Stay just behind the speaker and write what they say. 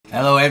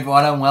Hello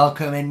everyone and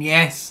welcome, and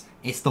yes,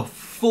 it's the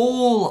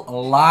full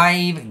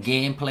live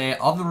gameplay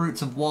of the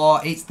Roots of War.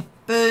 It's the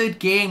third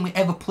game we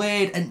ever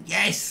played, and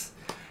yes,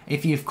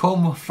 if you've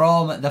come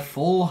from the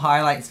full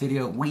highlights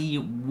video, we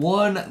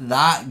won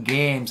that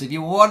game. So if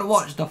you want to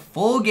watch the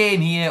full game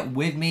here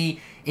with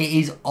me, it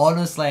is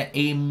honestly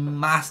a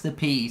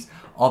masterpiece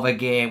of a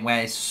game where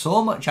there's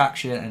so much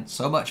action and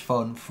so much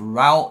fun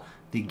throughout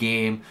the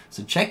game.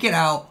 So check it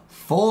out.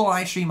 Full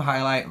live stream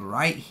highlight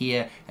right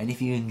here, and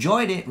if you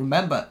enjoyed it,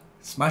 remember,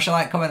 smash a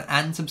like, comment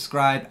and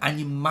subscribe,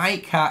 and you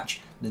might catch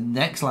the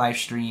next live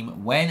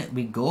stream when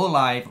we go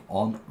live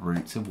on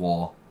Roots of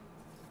War.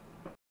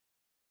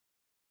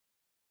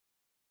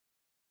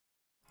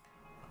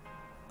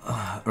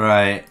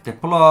 Right,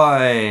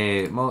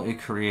 deploy,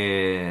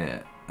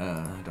 multi-create,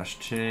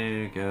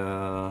 -2,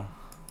 go.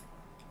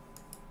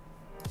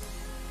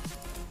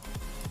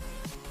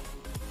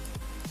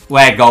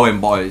 We're going,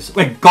 boys.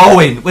 We're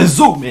going. We're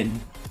zooming.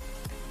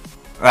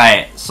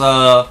 Right,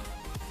 so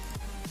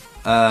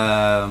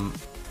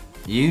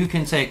you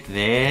can take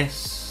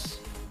this.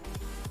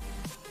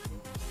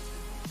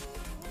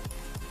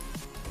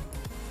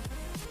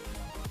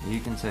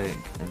 You can take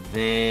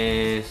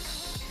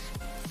this.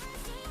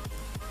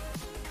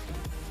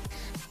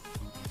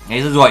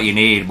 This is what you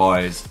need,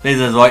 boys. This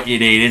is what you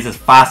need. This is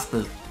fast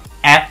as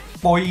F,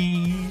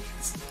 boys.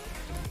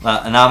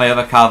 And now my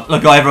other cav.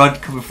 Look at everyone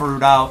coming through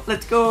now.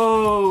 Let's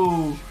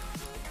go.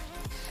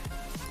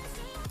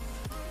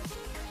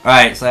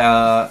 Right,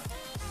 so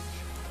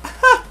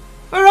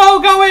we're all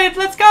going.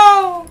 Let's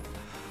go.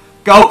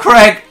 Go,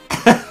 Craig.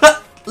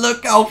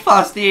 Look how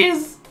fast he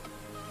is.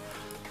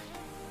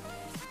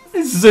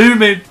 He's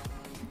zooming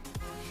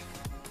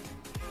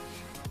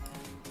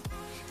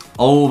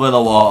over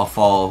the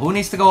waterfall. Who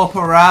needs to go up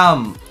a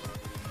ramp?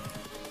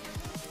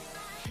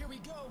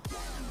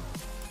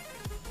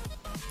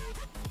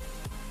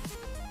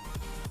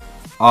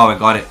 Oh, we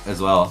got it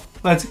as well.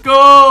 Let's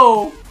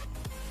go!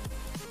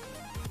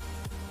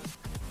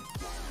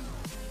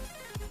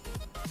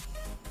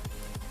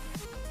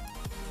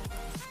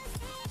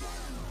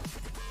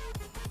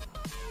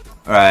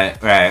 Right.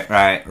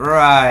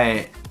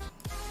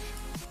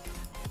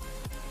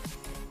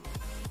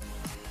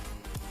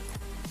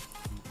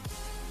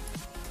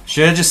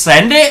 Should I just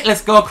send it?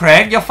 Let's go,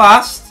 Craig. You're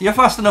fast. You're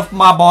fast enough,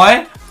 my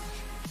boy.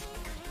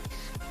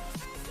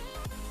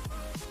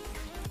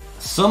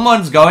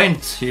 Someone's going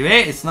to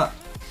it. It's not.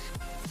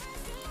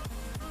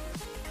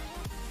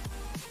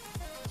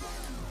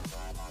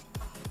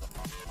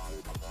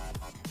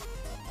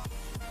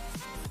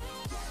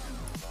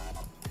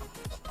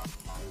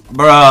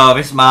 Bro,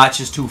 this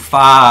march is too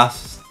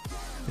fast.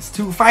 It's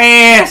too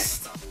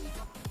fast.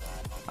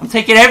 I'm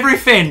taking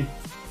everything.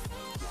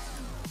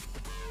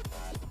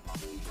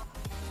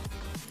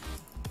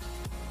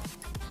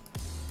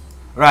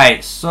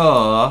 Right,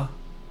 so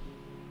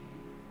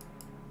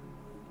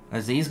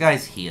there's these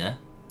guys here.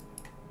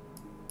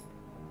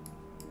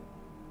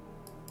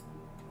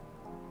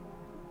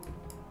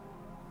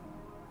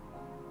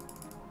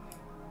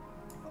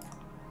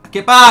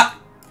 Get back!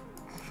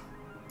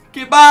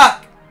 Get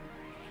back!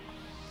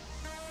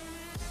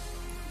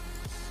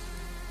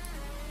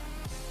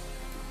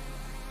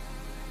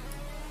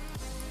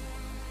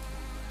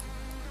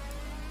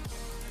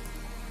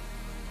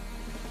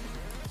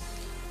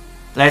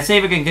 Let's see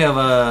if we can give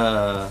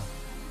a...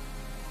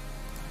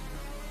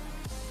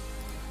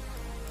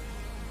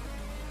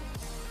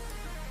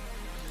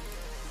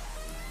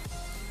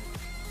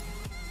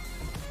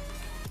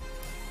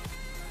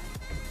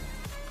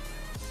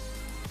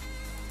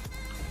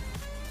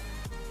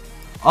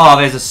 Oh,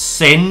 there's a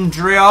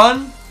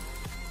Syndrion.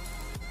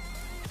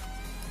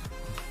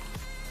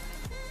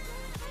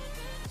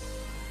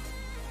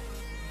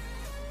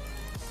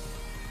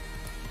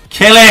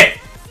 Kill it!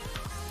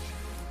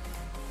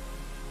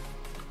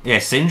 Yeah,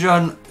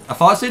 Syndrion. I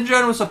thought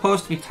Syndrion was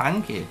supposed to be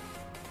tanky.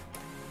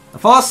 I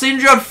thought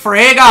Syndrion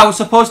Frega was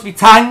supposed to be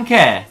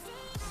tanky.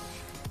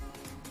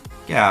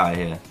 Get out of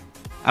here.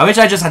 I wish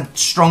I just had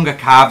stronger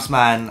calves,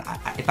 man.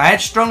 If I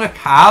had stronger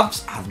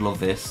calves, I'd love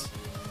this.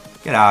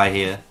 Get out of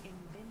here.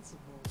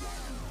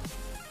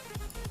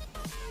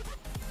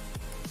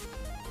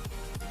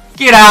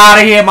 Get out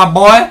of here, my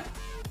boy.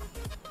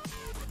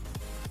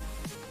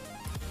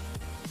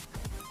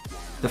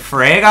 The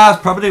Frega is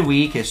probably the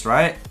weakest,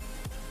 right?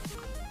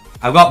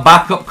 I've got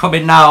backup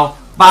coming now.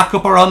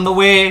 Backup are on the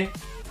way.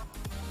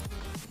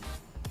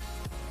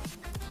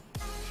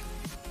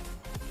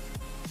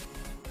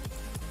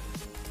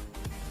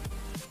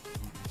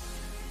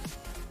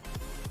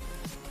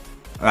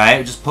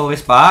 Alright, just pull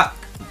this back.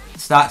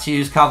 Start to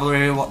use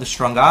cavalry, what they're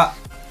strong at.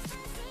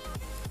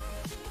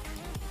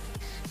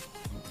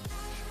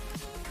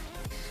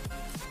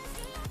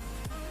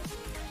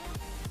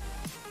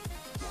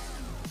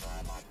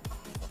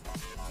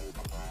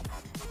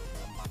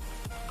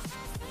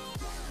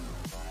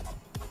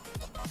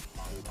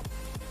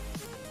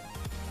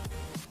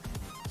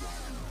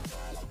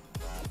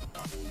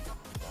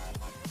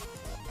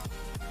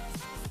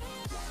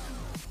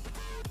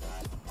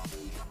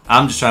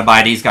 I'm just trying to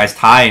buy these guys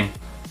time.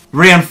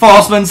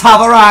 Reinforcements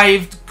have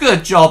arrived.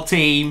 Good job,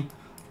 team.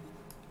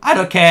 I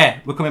don't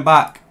care. We're coming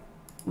back.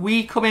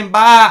 We coming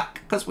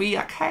back because we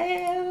are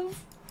KA0S.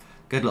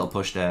 Good little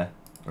push there.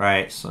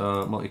 Right,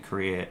 so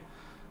multi-create.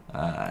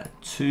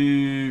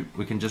 2.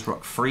 We can just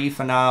rock 3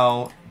 for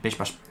now. Bish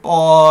bash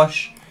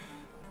bosh.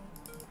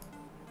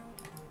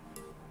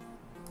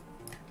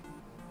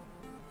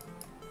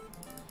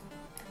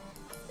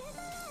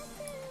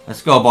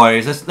 Let's go,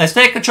 boys. Let's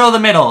take control of the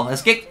middle.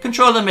 Let's get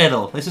control of the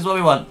middle. This is what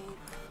we want.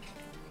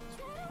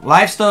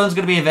 Lifestone's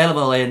going to be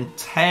available in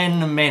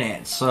 10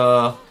 minutes,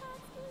 so...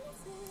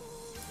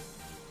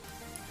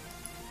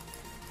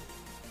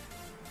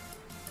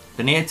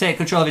 They need to take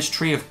control of this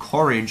Tree of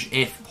Courage,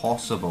 if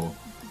possible.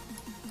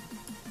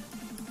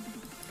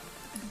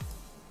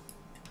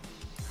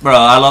 Bro,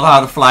 I love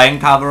how the flying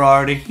cav are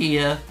already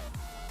here.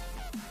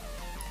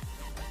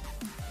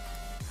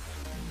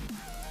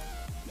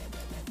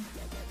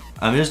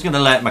 I'm just going to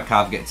let my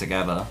cav get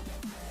together.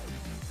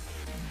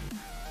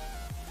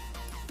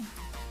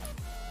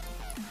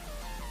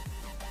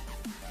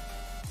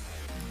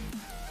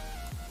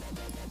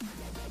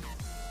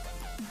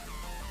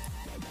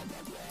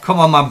 Come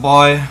on, my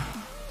boy.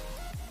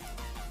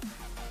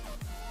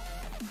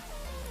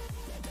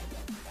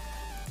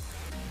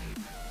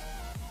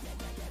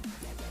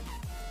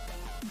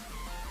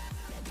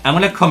 I'm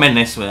gonna come in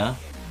this way.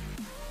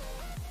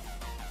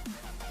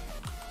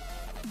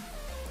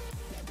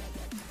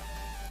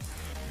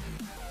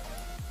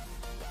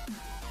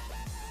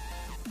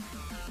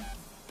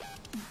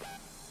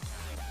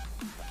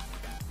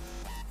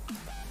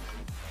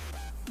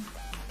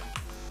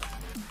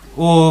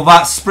 Oh,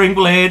 that spring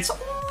blades.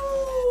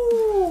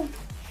 Ooh.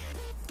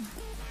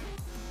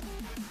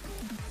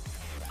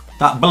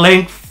 That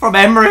blink from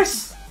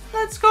Emrys.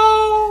 Let's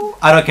go.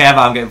 I don't care if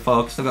I'm getting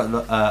focused.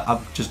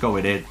 I'm just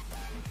going in.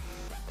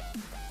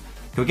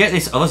 Can we get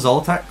this other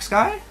Zoltex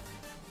guy?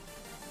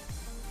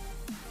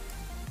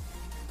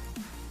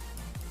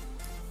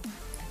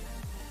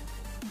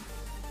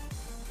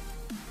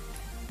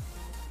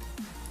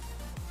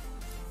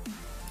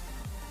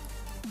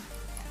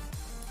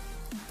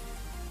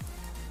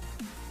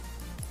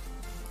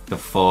 The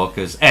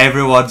focus.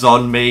 Everyone's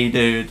on me,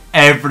 dude.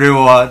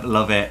 Everyone.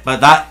 Love it.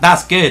 But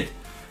that's good.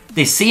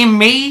 They see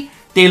me.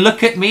 They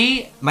look at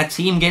me. My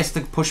team gets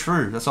to push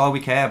through. That's all we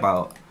care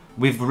about.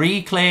 We've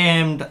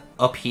reclaimed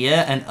up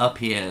here and up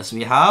here. So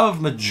we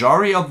have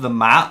majority of the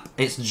map.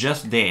 It's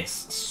just this.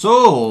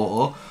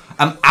 So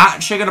I'm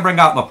actually going to bring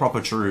out my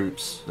proper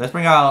troops. Let's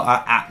bring out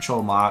our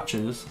actual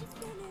marchers.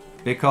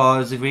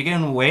 Because if we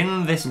can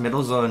win this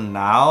middle zone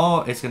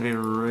now, it's going to be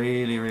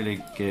really,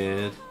 really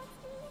good.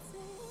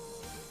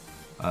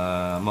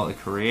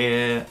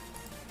 Multi-career.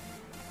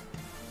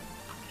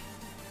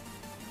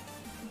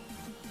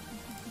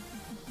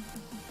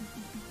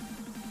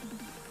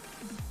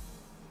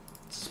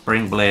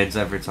 Spring blades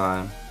every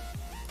time.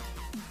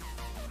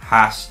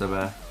 Has to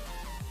be.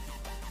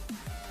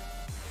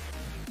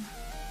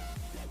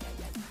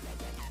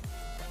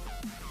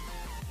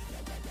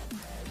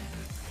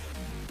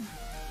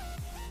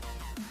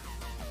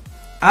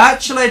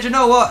 Actually, do you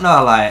know what? No, I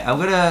lied.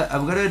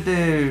 I'm gonna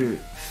do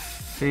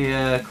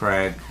Fear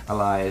Craig. I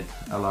lied.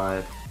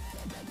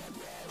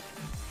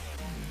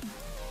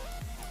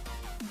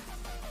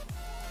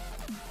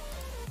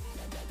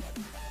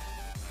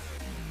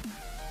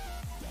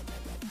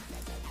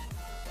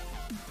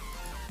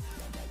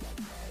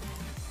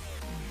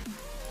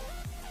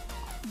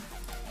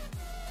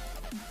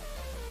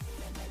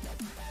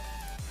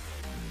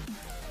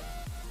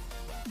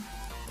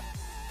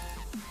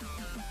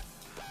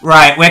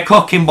 Right, we're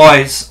cooking,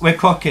 boys. We're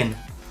cooking.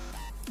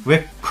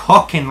 We're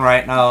cooking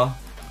right now.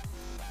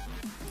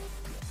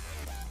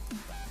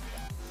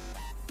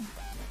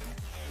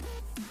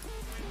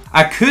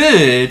 I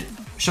could.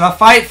 Should I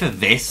fight for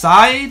this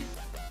side?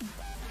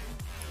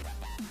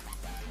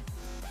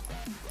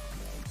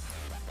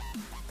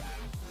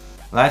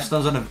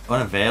 Lifestone's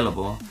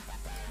unavailable.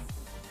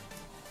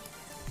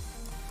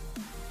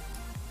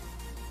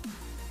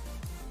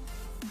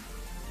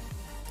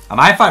 I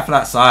might fight for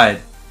that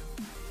side.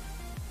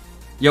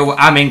 Yo,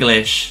 I'm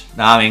English.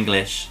 No, I'm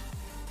English.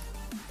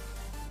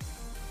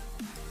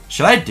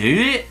 Should I do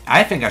it?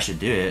 I think I should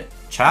do it.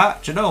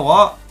 Chat, do you know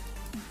what?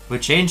 We're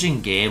changing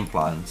game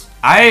plans.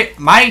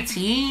 My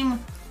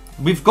team,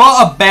 we've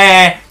got a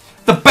bear.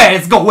 The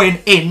bear's going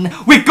in.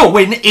 We're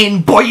going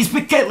in, boys.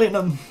 We're killing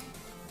them.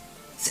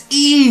 It's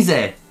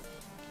easy.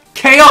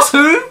 KA0S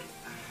who?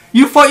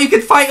 You thought you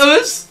could fight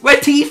us? We're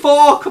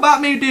T4. Come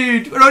at me,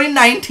 dude. We're only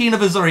 19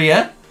 of us are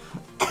here.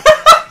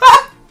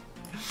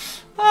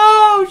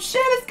 Oh,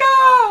 shit, let's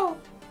go.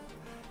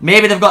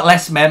 Maybe they've got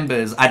less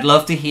members. I'd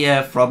love to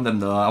hear from them,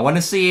 though. I want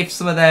to see if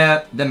some of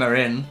them are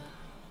in.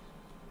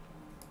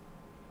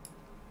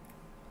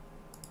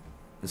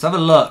 Let's have a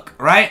look.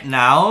 Right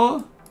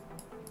now,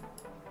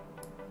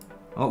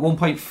 I'm at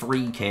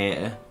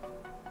 1.3k.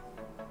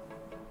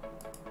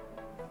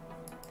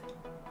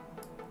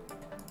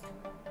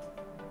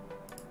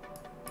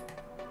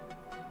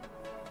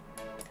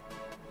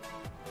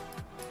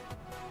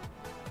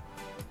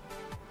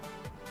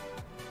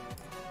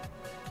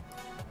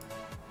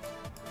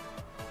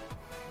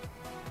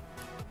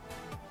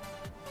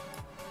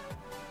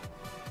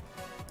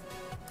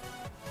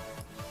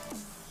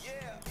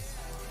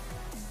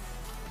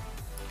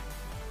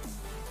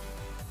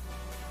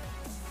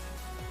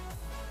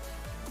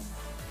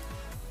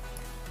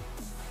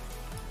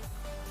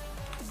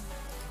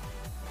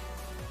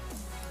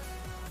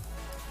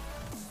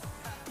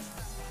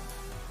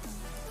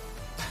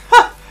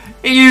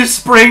 He used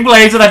spring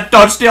blades and I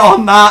dodged it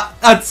on that.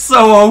 That's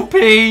so OP.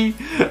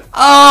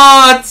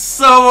 Oh, that's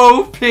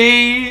so OP.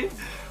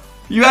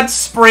 You had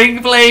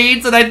spring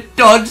blades and I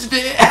dodged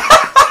it.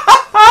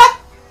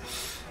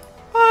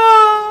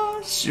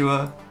 Oh,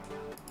 sure.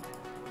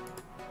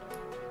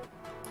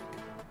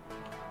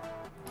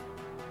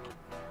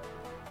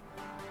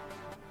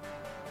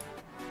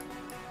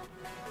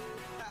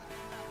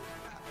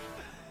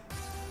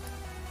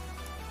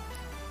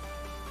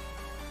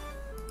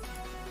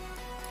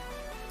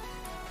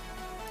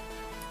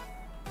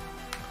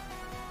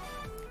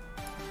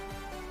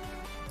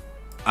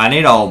 I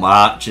need all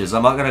matches.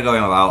 I'm not going to go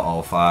in without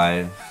all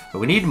 5. But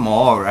we need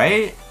more,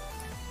 right?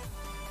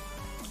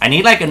 I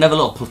need like another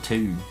little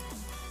platoon.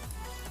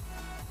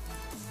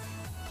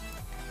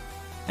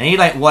 I need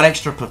like 1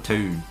 extra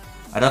platoon.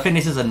 I don't think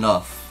this is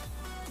enough.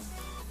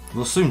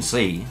 We'll soon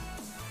see.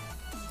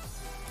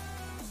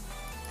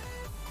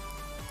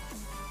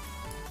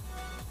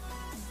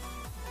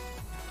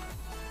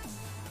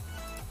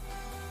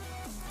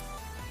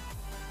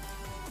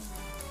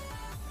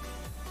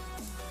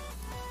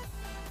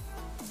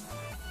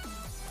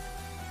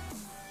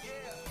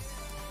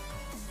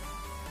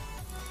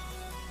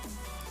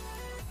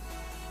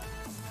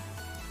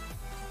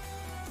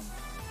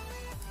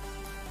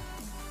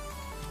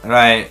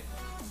 Right,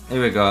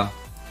 here we go.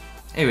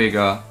 Here we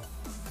go.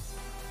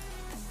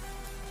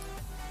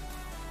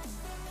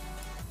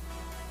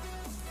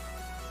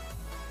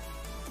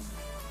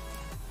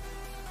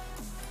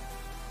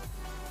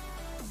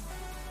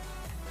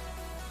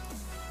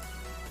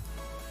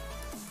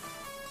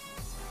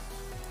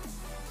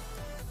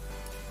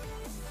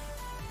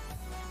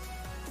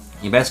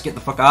 You best get the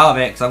fuck out of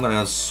it, because I'm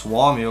gonna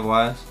swarm you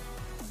otherwise.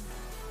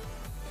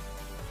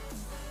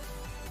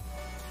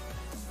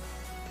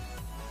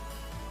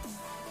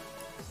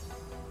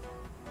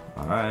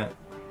 Alright.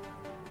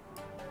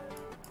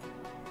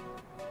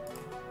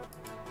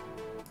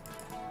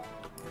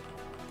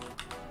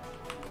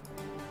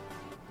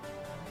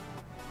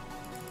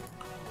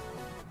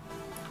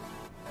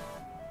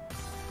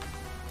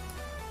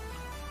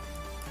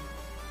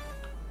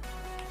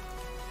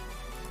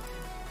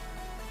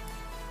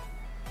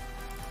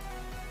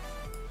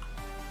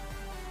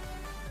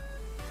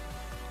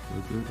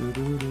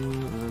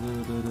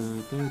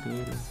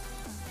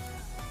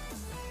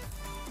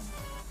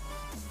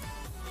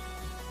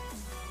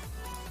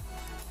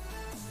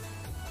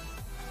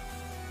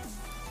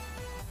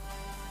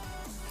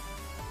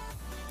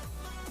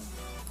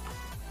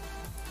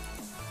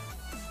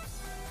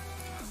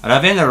 I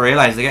don't think they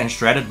realise they're getting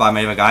shredded by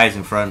my other guys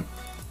in front.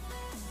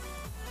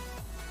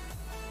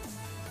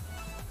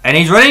 And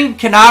he's running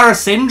KA0S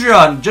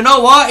Syndrome. Do you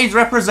know what? He's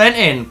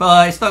representing,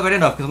 but it's not good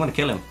enough because I'm going to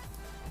kill him.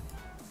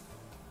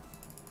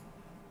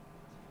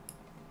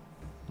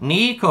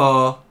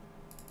 Nico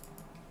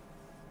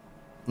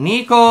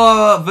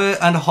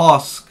and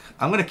Hosk.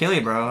 I'm going to kill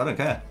you, bro. I don't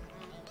care.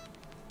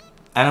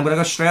 And I'm going to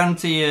go straight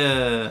onto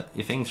your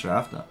things straight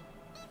after.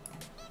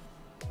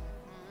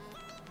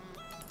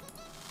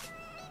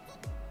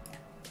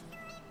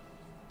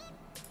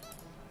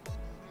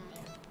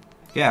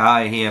 Get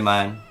out of here,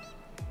 man.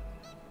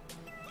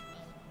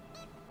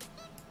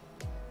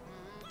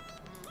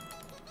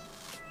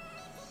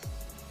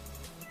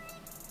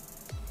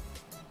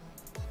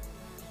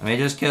 Let me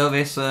just kill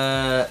this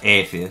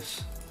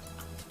Atheist.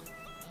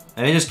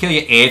 Let me just kill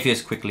your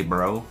Atheist quickly,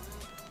 bro. Look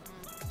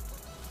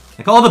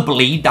at all the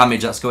bleed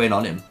damage that's going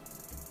on him.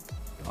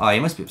 Oh, he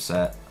must be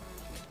upset.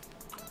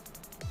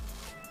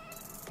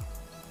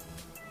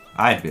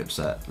 I'd be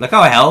upset. Look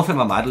how healthy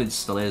my Madeline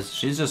still is.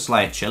 She's just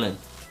like chilling.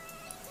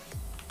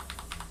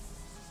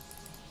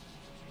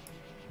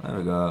 There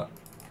we go.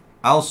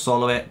 I'll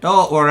solo it.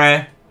 Don't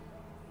worry.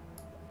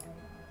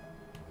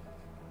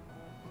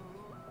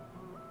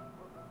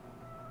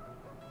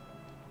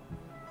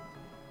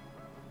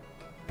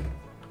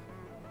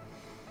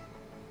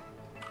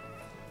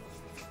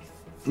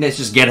 Let's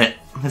just get it.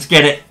 Let's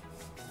get it.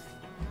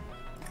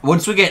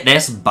 Once we get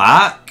this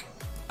back,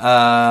 we're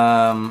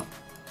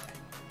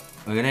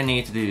gonna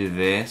need to do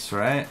this,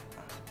 right?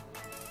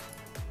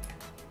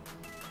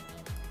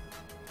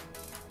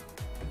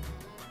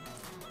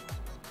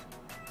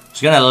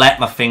 Just gonna let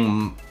my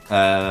thing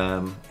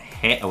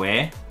hit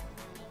away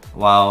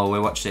while we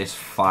watch this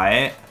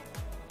fight.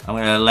 I'm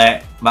gonna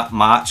let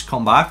March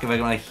come back. If we're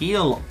gonna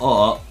heal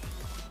up.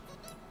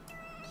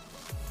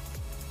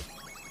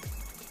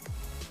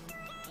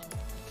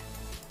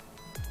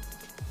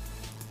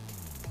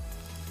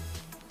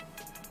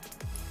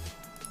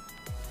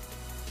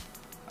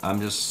 I'm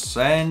just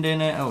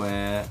sending it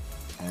away.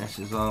 This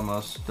is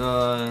almost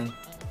done.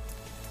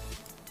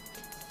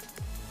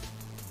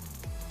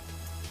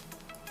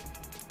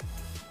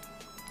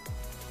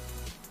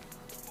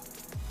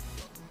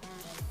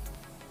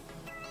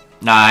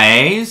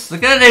 Nice.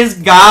 Look at this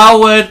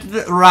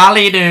Garwood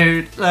rally,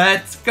 dude.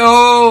 Let's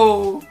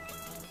go.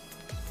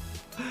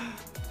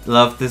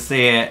 Love to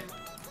see it.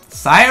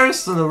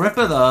 Cyrus the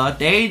Ripper, though.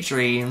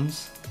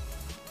 Daydreams.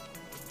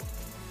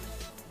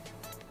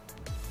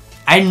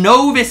 I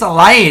know this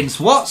alliance.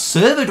 What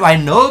server do I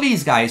know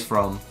these guys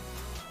from?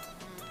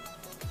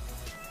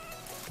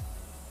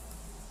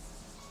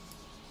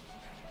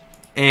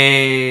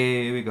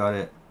 Hey, we got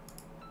it.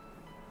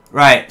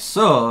 Right,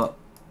 so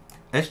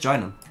let's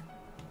join them.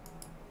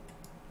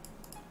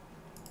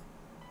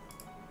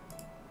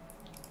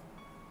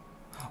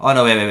 Oh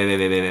no,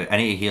 wait. I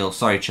need to heal.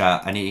 Sorry,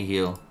 chat. I need to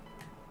heal.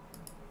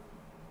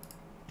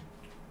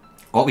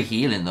 What are we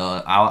healing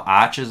though? Our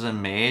archers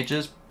and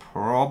mages?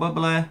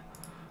 Probably.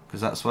 Because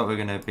that's what we're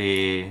going to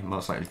be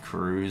most likely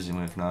cruising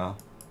with now.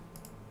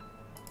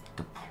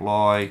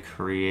 Deploy,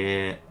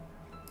 create.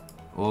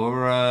 We'll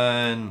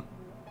run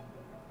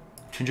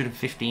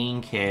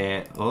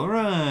 215k. We'll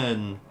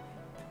run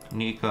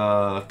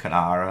Nico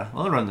Kanara.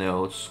 We'll run the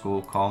old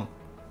school comp.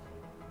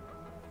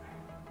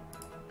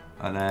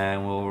 And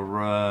then we'll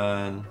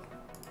run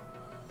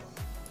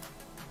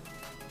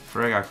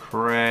Frigga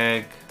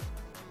Craig.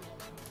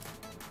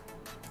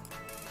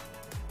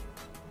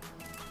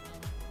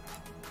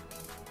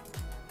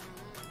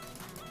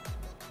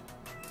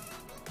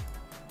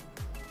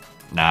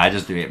 Nah, I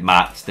just do it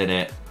max, did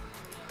it?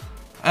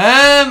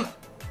 Yeah,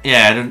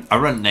 I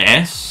run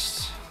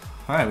this.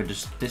 Alright,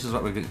 this is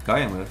what we're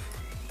going with.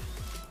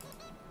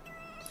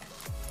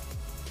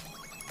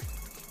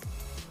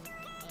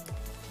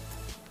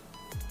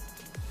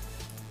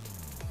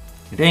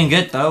 We're doing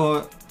good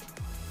though.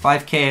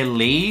 5k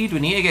lead. We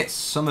need to get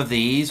some of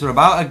these. We're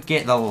about to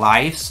get the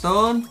life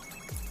stone.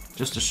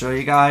 Just to show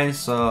you guys.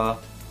 So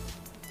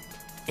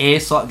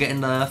ASOT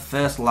getting the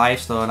first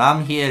life stone.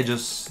 I'm here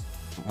just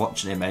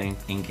watching him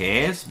in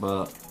case,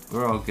 but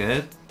we're all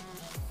good.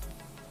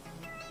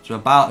 So we're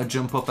about to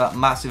jump up that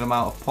massive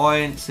amount of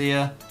points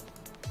here.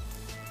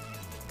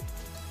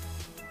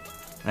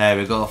 There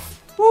we go.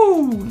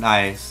 Woo!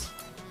 Nice.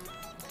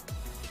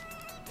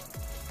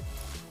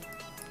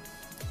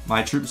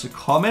 My troops are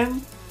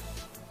coming.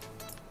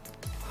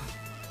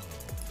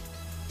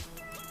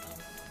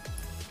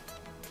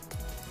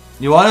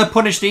 You want to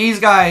punish these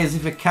guys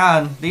if you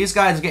can. These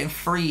guys are getting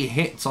free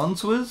hits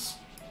onto us.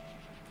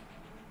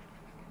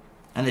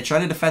 And they're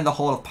trying to defend the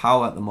Hall of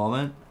Power at the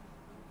moment.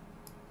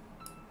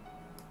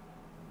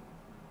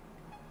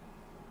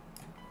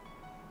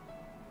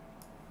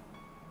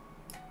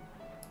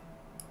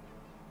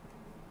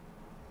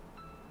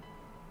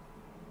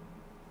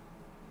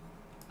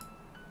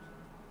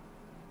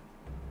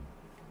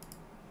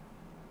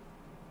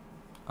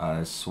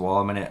 They're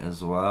swarming it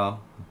as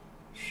well.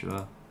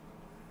 Sure.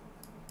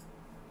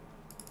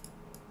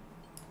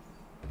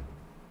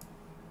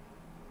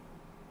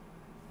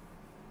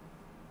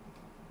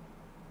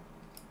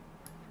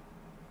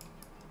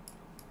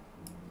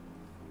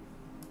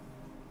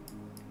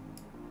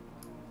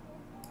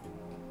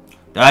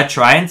 Do I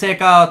try and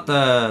take out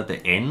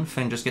the inf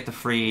and just get the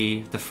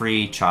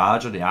free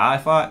charge of the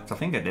artifact? I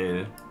think I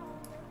do.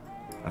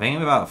 I think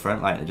without a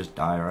front line they just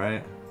die,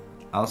 right?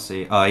 I'll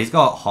see. Oh, he's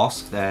got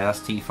Hosk there.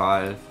 That's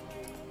T5.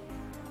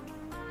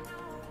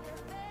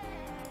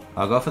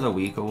 I'll go for the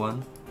weaker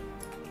one.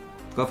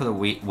 Go for the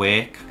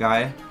wake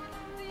guy.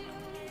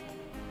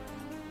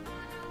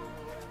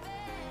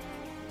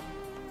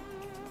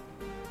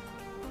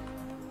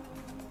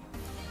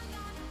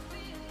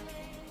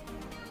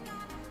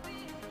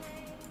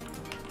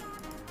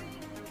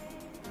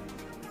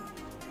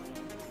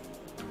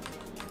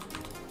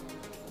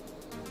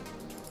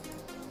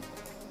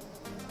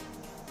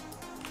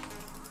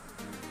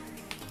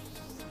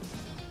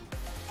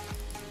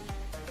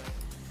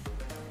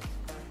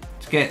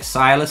 Get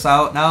Silas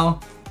out now.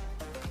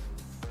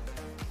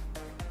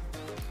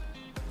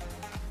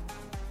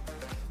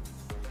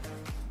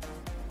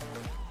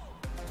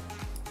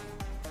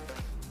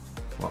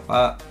 What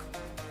back?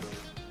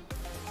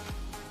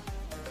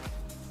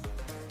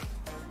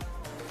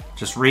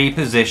 Just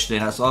repositioning,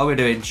 that's all we're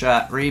doing,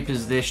 chat.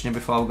 Repositioning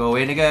before we go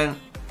in again.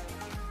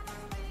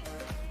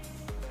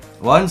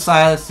 One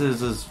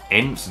Silas's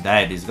imp's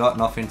dead, he's got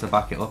nothing to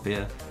back it up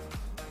here.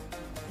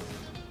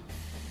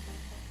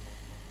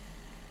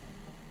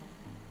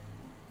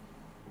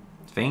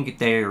 I think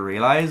they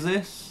realize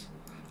this.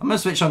 I'm gonna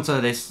switch onto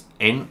this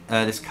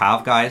this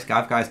Cav guys.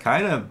 Cav guys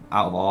kind of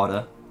out of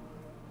order.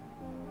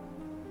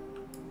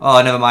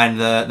 Oh, never mind.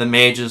 The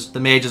mages. The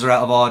mages are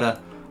out of order.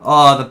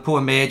 Oh, the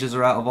poor mages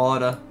are out of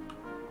order.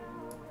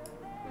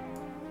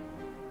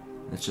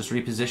 Let's just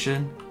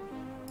reposition.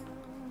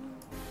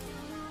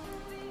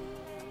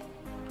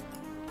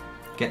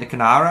 Get the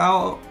Kanara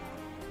out.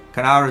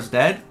 Kanara's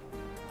dead.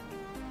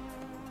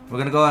 We're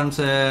gonna go on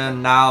to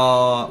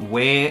now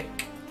Wake.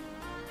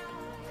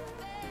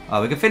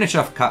 Oh, we can finish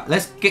off.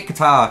 Let's get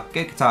Qatar.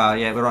 Get Qatar.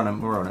 Yeah, we're on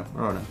him. We're on him.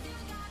 We're on him.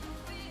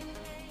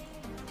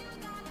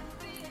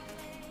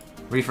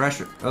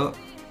 Refresh. Oh,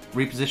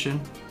 reposition.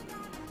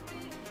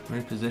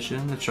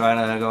 Reposition. They're trying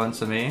to go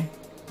into me,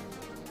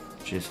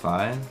 which is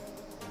fine.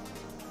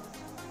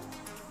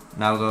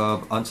 Now we'll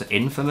go onto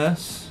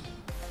Infamous.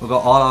 We've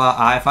got all our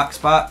artifacts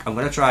back. I'm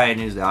going to try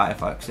and use the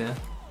artifacts here.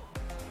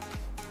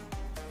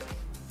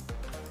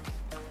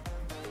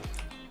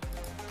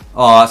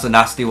 Oh, that's a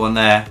nasty one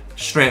there.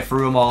 Straight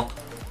through them all.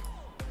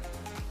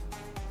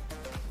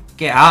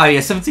 Get out of here,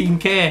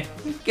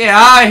 17k. Get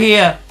out of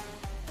here.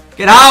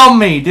 Get out of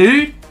me,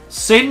 dude.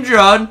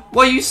 Syndron,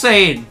 what are you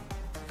saying?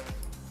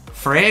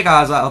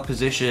 Freygar's out of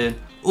position.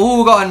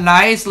 Ooh, got a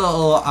nice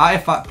little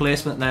artifact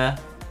placement there.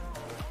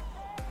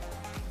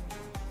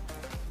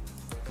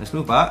 Let's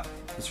move back.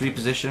 Let's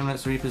reposition.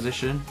 Let's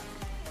reposition.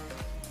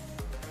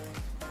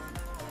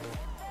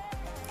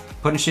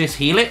 Punish this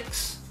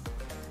Helix.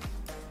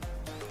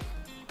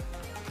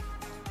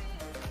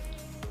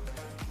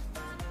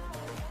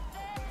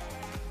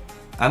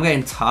 I'm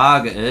getting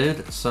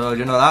targeted, so do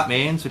you know what that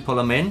means? We pull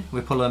them in. We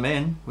pull them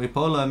in. We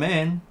pull them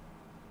in.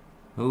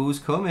 Who's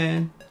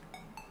coming?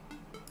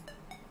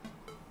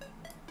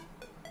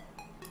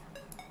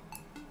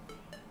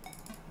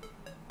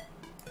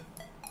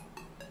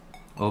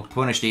 We'll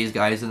punish these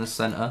guys in the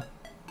center.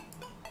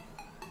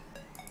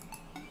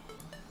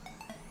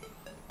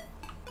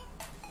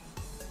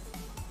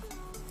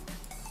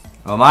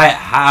 I might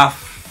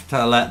have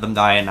to let them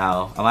die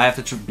now. I might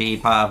have to be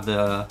part of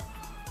the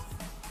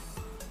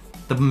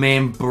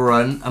main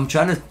brunt. I'm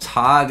trying to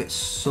target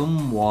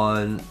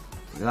someone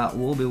that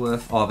will be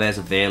worth. Oh, there's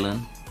a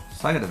Valen.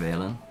 So I got a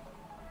Valen.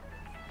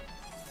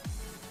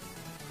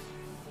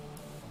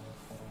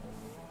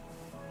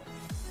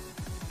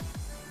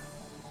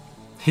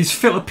 He's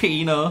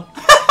Filipino.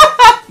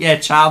 Yeah,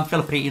 charm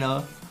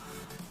Filipino.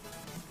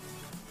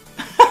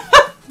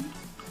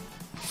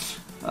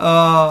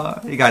 Oh,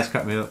 you guys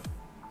crack me up.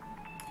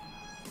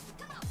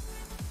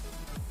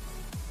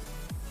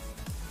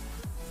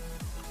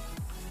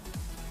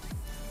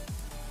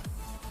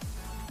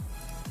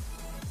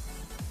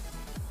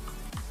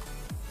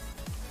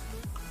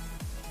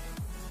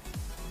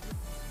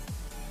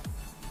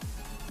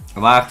 I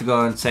might have to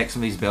go and take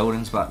some of these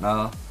buildings back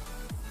now.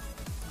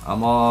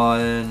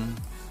 I'm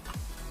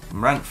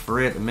ranked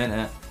 3 at the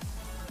minute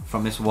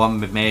from this one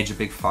major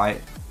big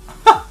fight.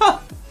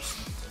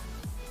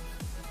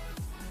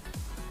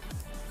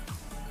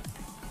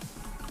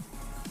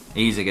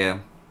 Easy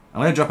game.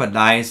 I'm gonna drop a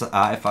nice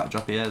artifact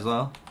drop here as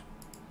well.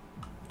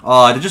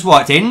 Oh, they just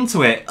walked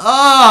into it.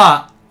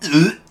 Ah!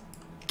 Oh!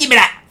 Give me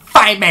that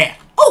fireman!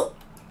 Oh!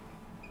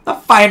 The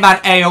fireman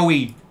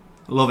AoE.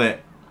 Love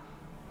it.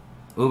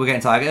 Oh, we're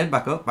getting targeted.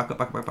 Back up, back up,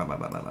 back up, back up,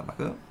 back up, back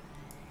up.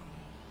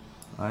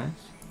 Nice.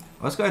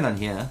 What's going on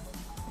here?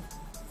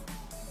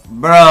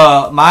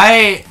 Bro,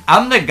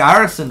 I'm the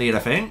garrison lead, I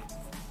think.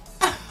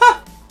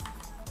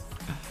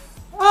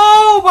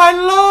 Oh my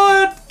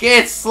lord!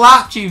 Get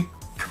slapped, you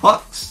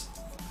cocks.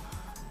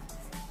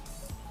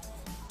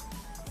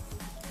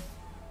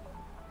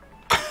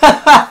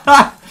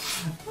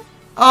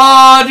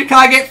 Oh, you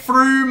can't get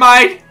through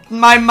my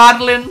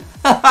Madeline.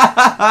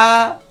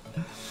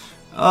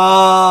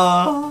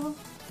 Oh,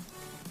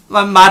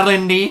 my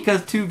Madeline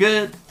Nika's too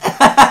good.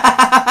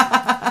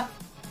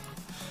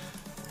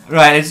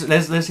 Right,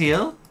 let's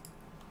heal.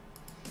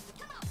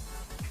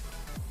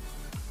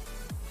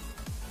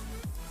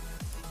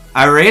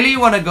 I really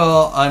want to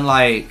go on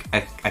like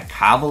a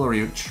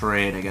cavalry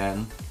trade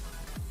again.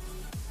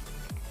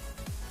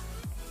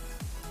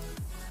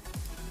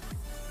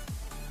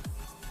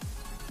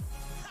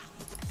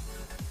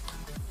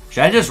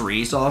 Should I just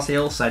resource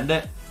heal? Send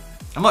it?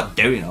 I'm not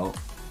doing it.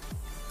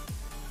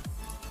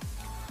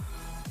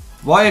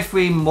 What if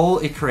we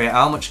multi-create?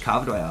 How much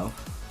cav do I have?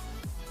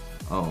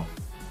 Oh.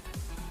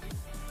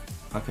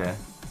 Okay.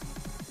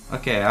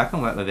 Okay, I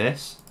can work with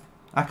this.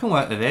 I can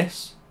work with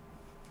this.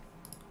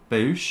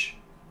 Boosh.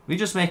 We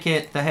just make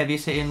it the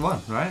heaviest hitting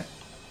one, right?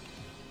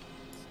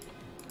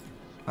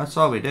 That's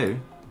all we do.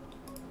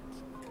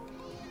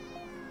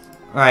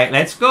 Right,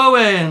 let's go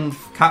and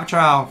capture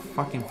our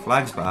fucking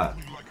flags back.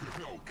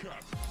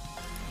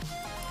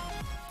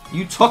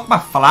 You took my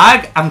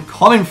flag? I'm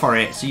coming for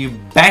it, so you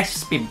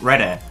best be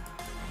ready.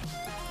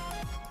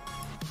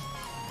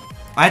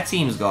 My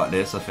team's got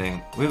this, I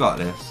think. We got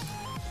this.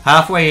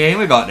 Halfway in,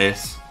 we got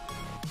this.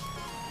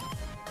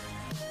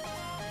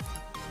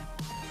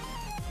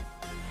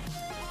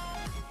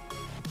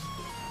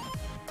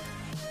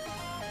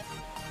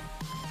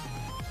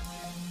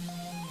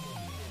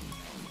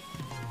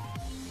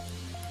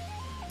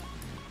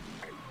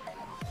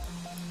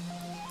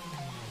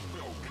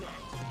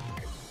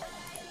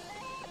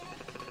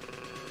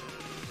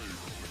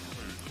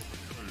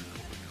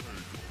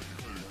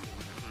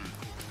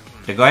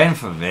 They're going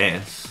for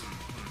this.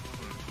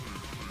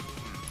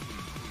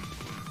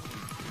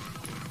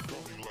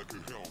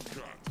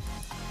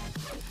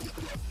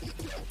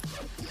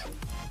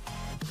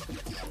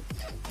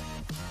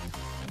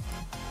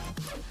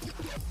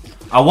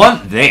 I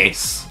want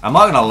this. I'm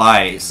not gonna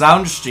lie. It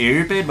sounds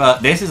stupid,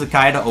 but this is a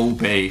kind of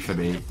OP for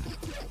me.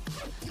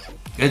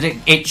 Because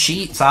it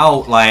cheats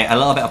out like a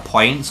little bit of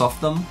points off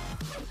them.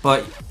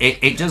 But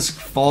it just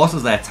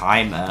forces their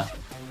timer.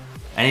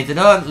 And if they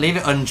don't leave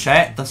it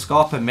unchecked, the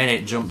score per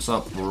minute jumps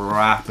up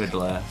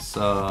rapidly.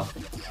 So,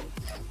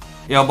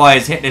 yo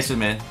boys, hit this with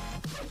me.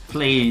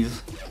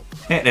 Please.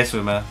 Hit this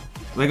with me.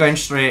 We're going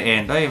straight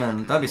in.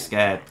 Don't be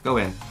scared. Go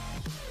in.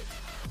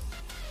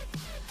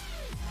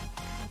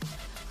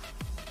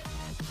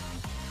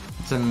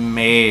 It's a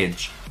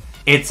mage.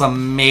 It's a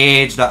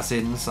mage that's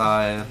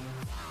inside.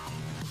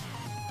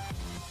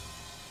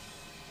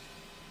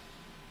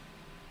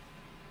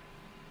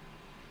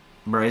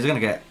 Bro, he's gonna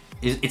get...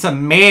 It's a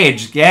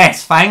mage.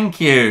 Yes, thank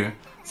you.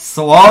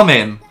 Swarm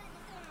him.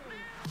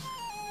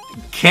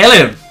 Kill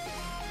him.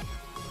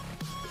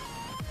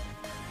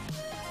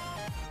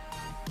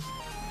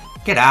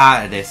 Get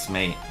out of this,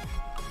 mate.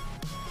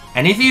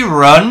 And if he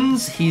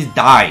runs, he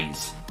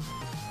dies.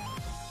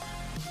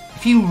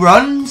 If he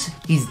runs,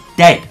 he's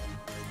dead.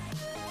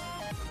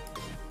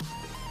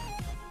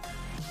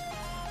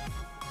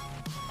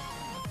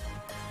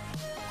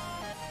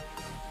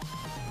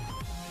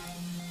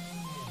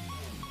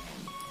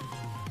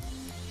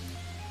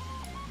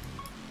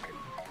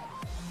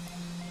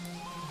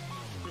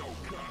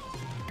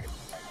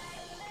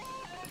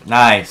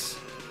 Nice.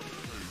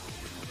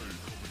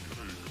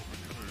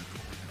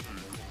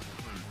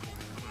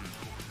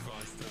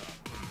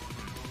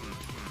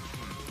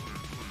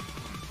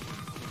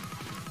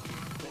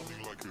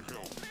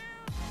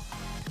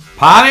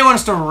 Part of me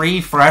wants to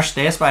refresh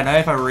this, but I know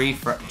if I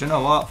refresh... Do you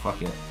know what?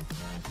 Fuck it.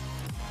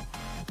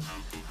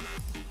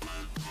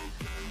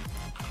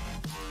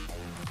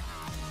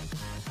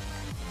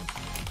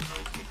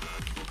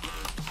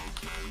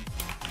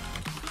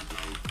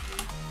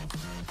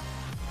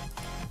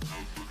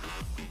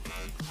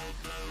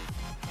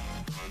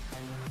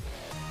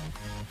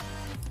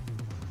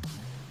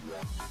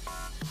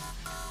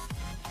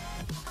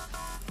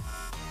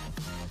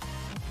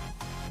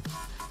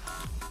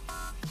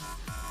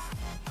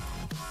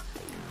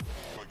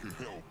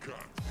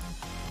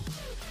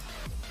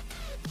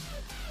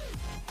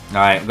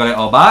 Alright, we got it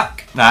all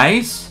back.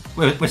 Nice.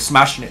 We're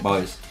smashing it,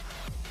 boys.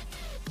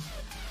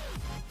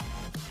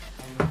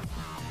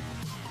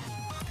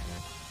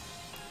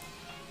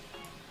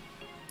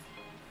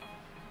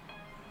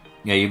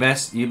 Yeah, you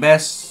best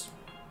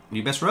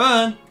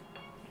run.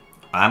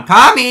 I'm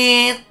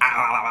coming.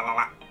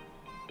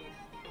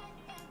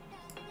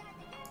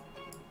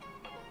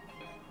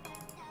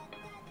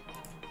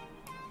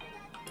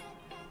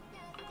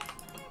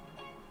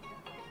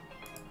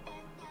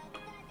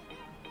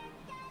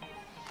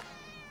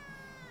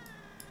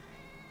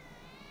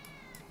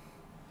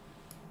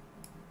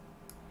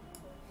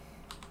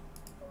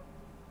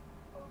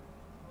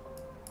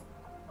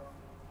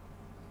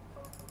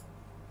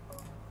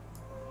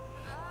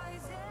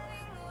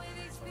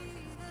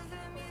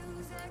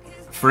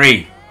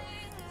 Free.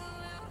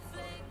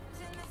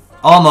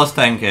 Almost,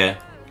 thank you.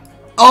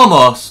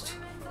 Almost.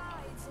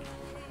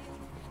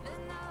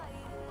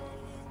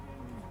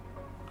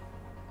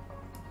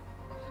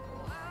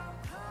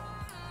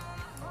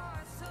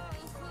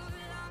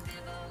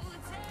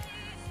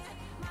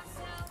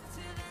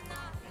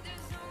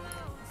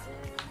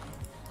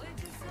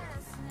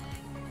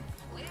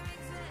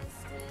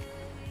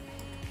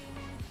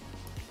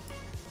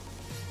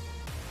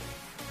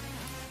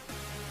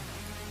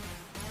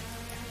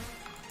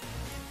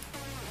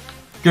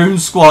 Goon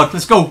squad,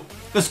 let's go.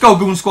 Let's go,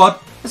 Goon squad.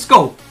 Let's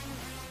go.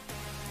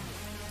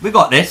 We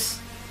got this.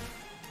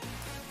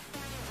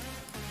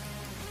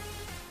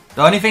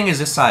 The only thing is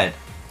this side.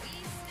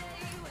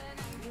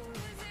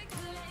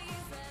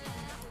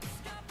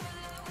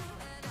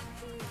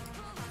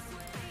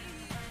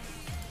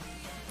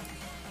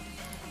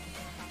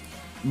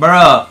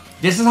 Bruh,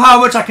 this is how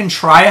much I can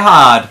try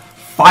hard.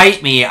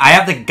 Fight me. I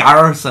have the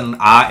garrison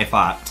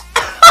artifact.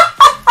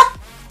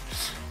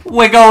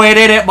 We're going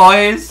in it,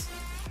 boys.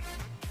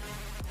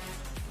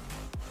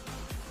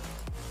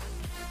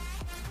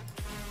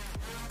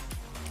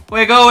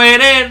 We're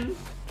going in!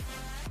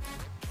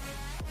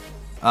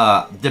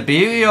 The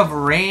beauty of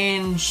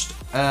ranged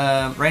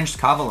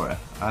cavalry.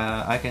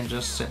 I can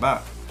just sit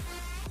back.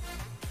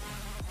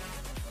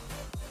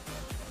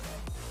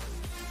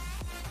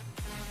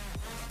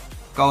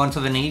 Go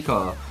into the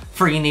Nico.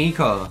 Free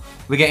Nico.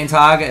 We're getting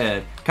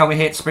targeted. Can we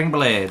hit Spring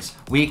Blades?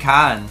 We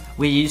can.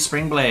 We use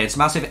Spring Blades.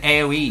 Massive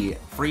AoE.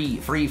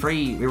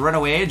 Free. We run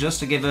away just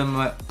to give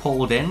them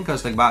pulled in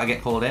because they're about to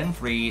get pulled in.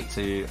 3,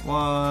 2,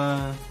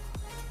 1.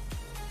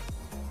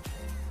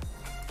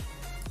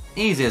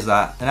 Easy as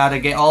that. And now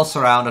they get all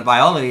surrounded by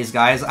all of these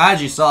guys,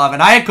 as you saw.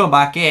 And I come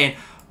back in,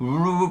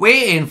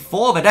 waiting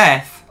for the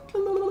death.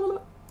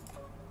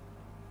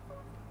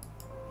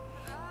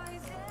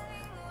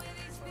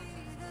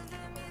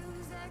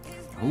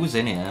 Who's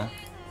in here?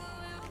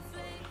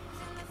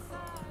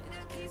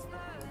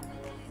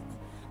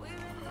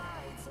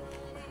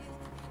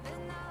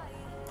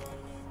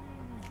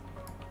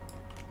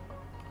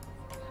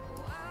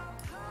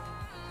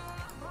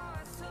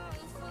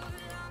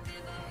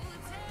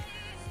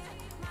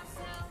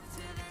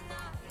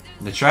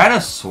 They're trying to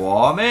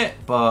swarm it,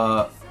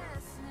 but...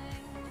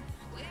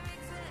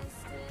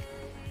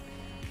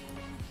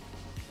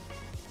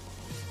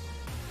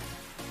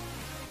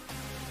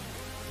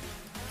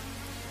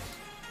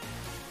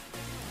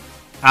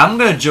 I'm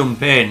gonna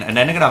jump in, and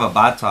then they're gonna have a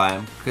bad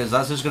time, because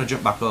that's just gonna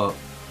jump back up.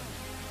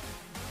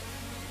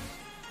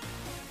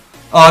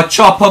 Oh,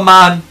 Chopper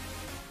Man!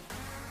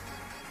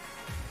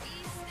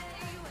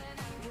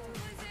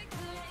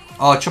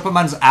 Oh,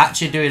 Chopperman's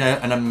actually doing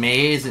an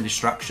amazing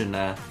destruction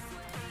there.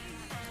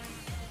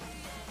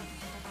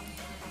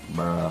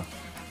 Bruh.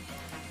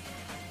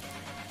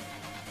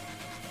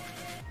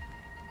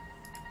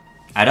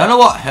 I don't know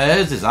what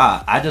hers is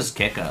at. I just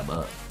kick her,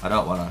 but I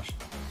don't want to.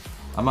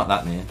 I'm not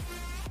that mean.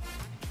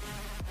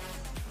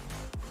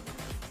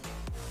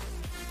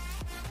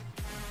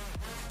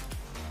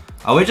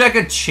 I wish I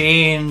could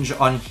change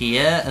on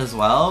here as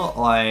well,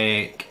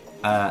 like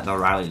the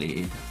rally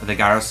lead, the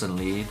garrison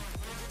lead.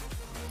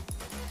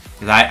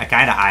 Because I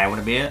kind of want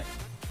to be it.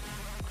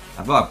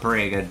 I've got a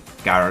pretty good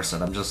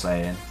garrison, I'm just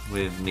saying,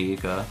 with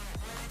Nika.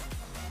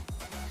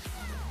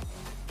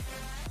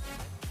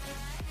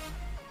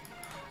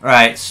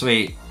 Right,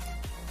 sweet.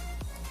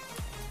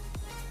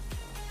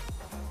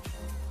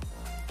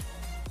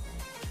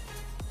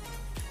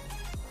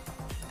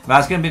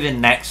 That's gonna be the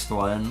next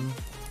one.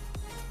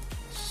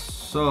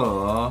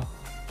 So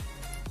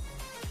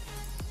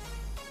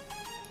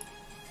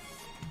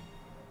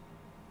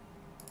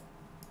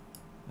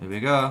here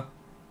we go.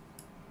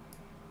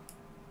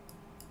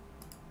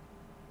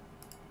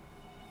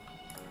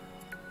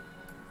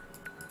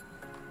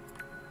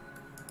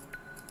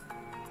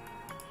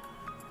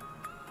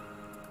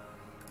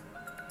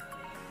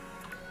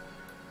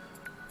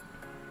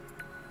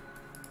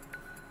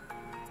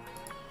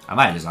 I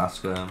might just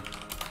ask him.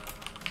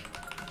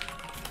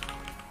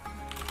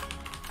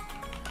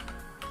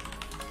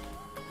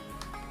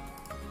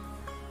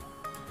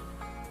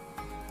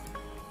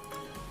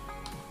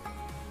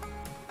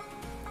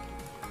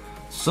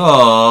 So,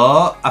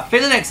 I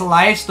think the next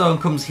Livestone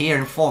comes here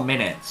in 4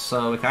 minutes,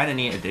 so we kind of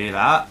need to do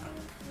that.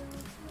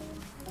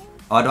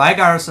 Or do I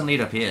garrison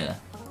lead up here?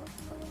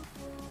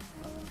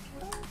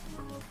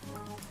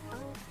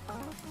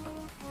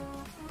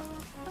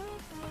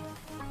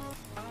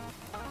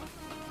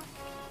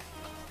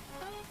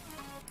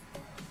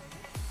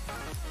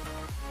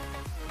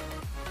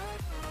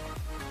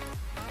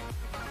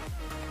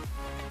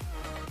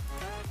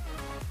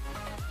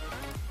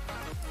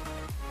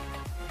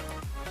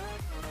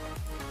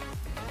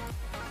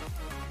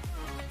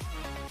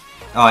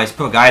 Oh, these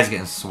poor guys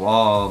getting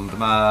swarmed,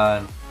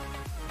 man.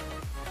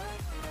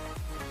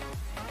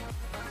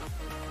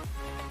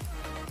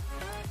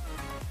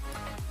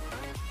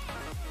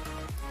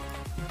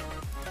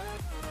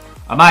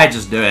 I might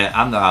just do it.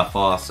 I'm not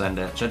force send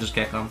it. Should I just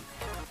kick him?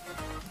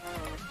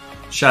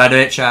 Should I do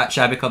it, chat?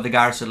 Should I become the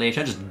garrison lead?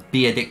 Should I just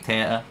be a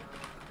dictator?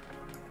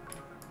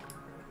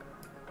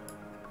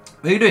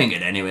 But you're doing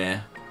it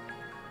anyway.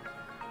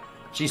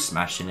 She's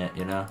smashing it,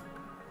 you know.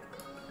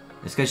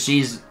 It's because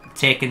she's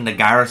taking the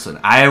garrison.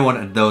 I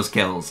wanted those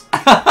kills.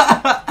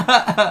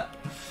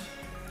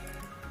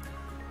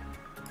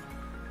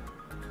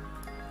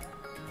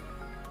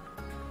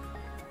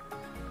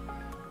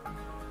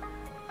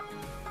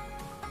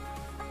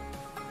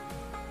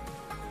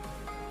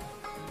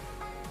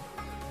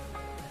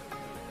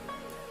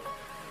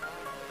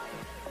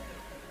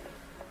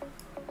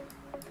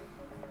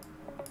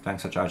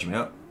 Thanks for charging me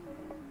up.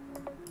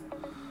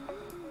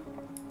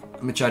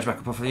 Let me charge back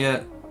up off of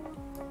you.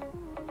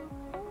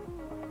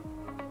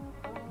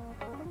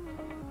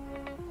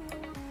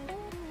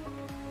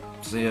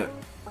 See it.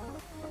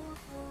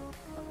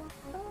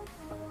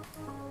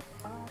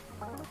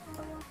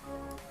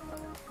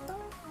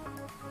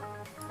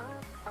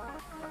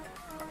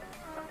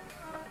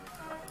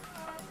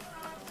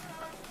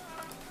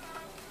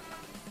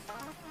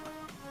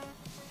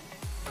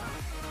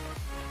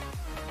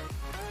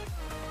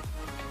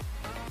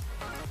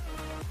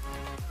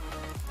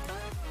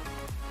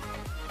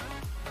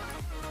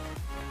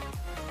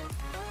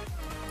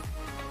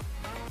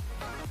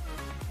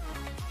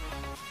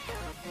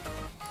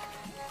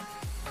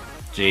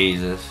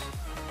 Jesus.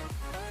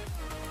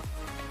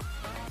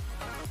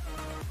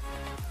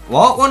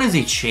 What one is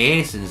he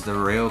chasing is the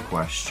real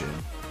question.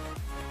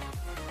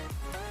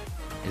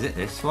 Is it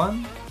this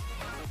one?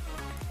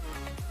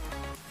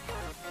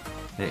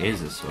 It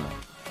is this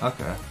one.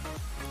 Okay.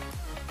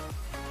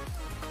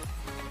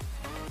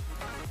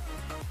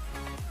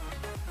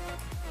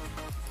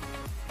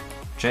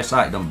 Chase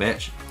that, dumb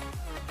bitch.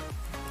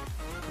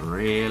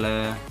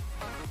 Really?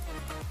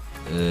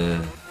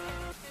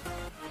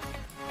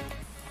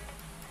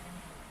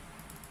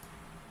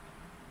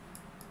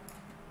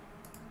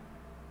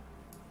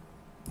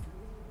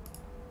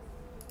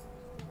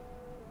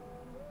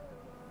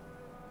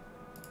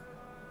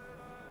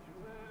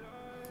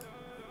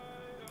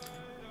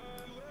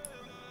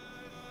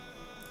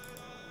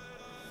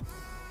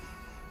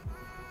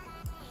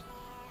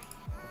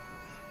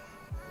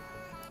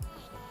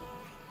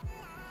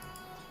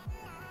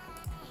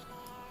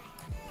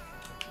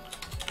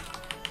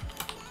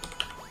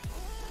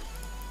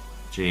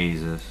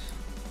 Jesus.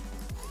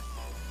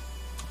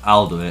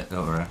 I'll do it,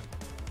 don't worry.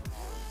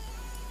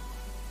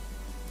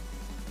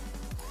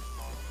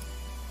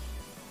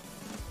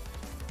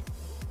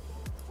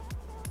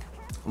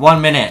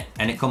 One minute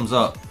and it comes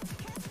up.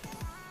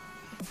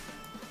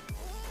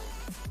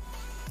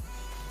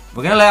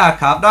 We're gonna let our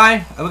cab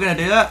die? Are we gonna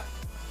do that?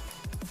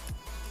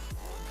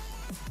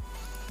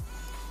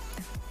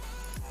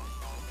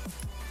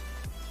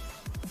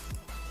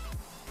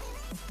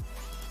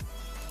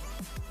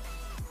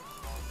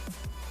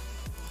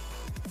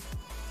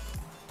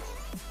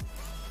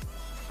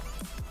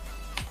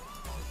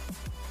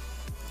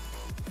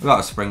 We got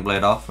a spring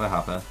blade off, we're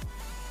happy.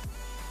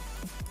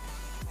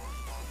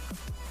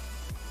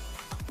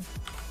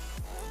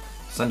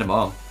 Send him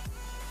home.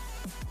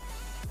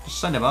 Just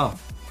send him home.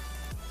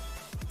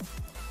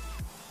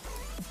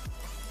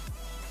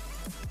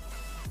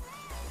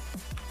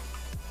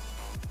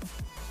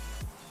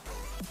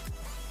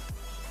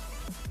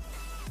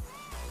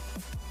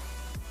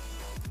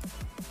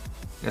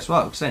 Guess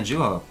what? We can send you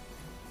home.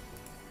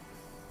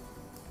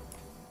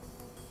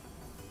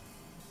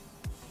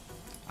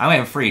 I'm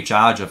getting free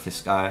charge off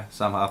this guy,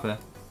 so I'm happy.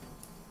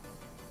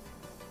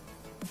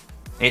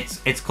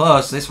 It's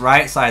close. This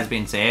right side's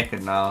been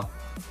taken now.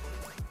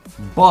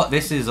 But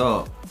this is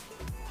up.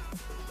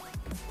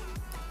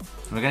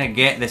 We're gonna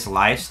get this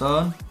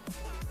lifestone.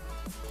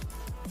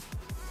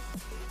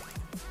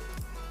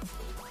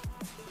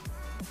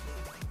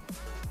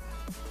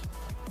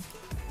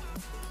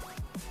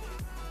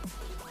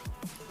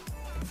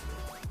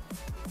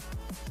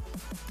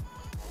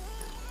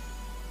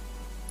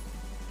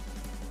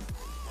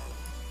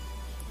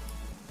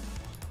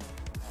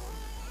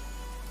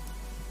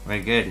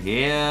 We're good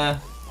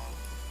here.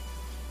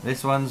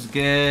 This one's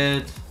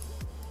good.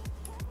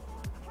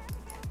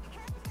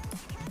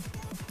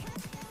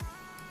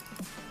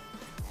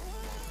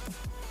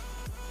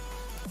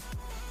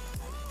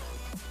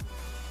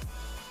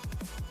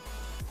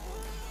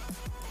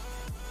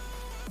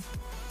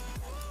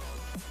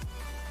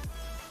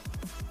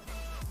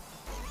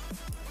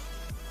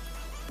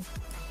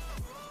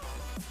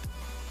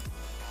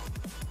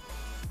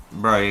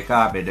 Bro, you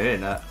can't be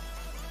doing that.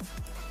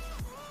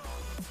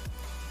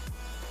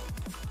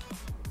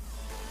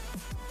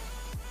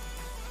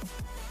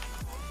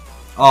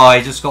 Oh,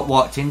 he just got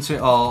walked into it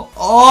all.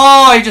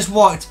 Oh, he just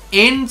walked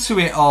into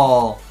it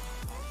all.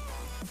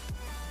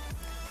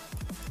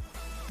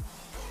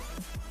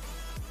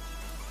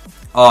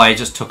 Oh, he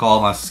just took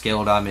all my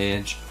skill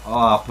damage.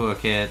 Oh, poor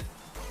kid.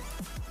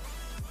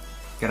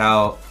 Get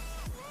out.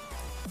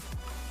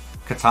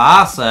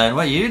 KA0S,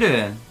 what are you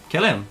doing?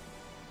 Kill him.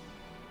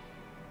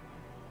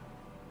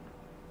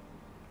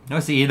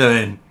 What's he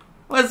doing?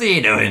 What's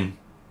he doing?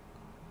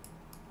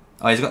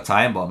 Oh, he's got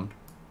time bombed.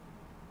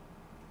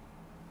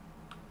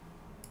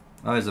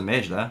 Oh, there's a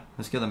mage there.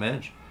 Let's kill the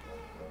mage.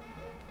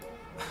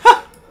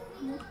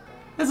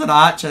 There's an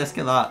archer. Let's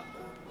kill that.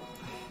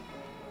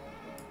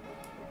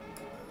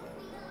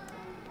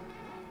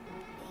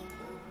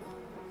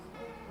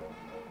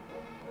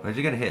 Where'd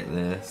you get to hit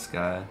this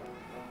guy?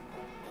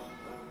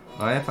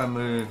 What if I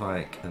move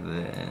like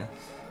this?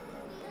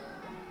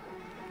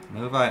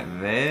 Move like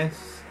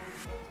this?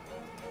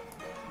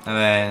 And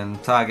then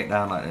target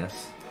down like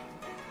this.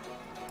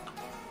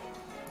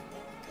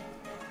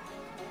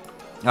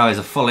 Oh, he's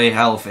a fully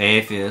health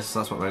atheist.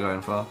 That's what we're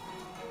going for.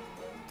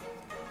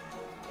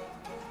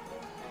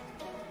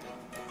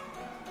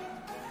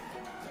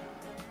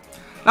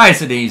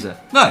 Nice and easy.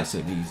 Nice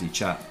and easy,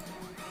 chat.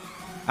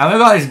 And we've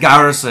got this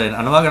garrison. And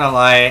I'm not going to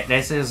lie,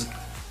 this is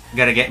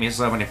going to get me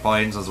so many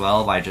points as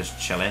well by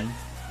just chilling.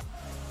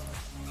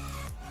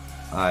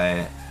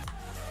 Alright.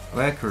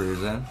 We're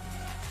cruising.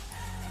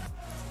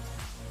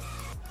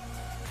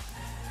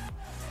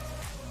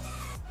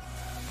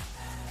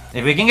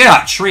 If we can get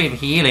that tree of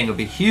healing, it would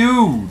be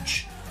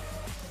huge.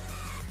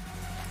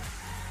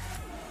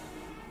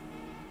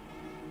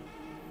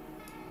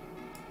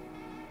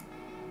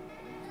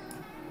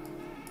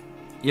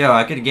 Yo,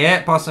 I could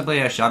get possibly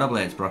a Shadow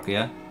Blades proc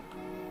here.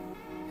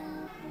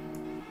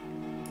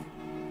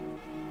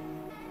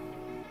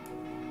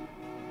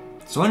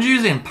 Someone's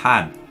using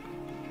Pan.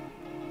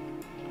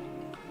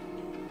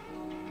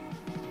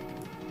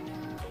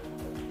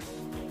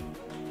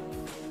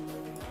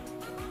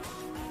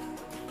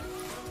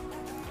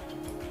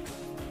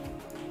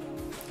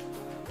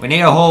 We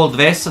need to hold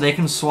this so they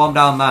can swarm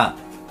down that.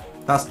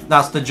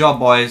 That's the job,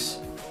 boys.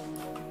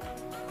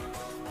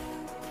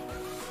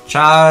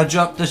 Charge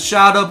up the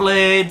Shadow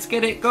Blades.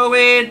 Get it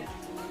going.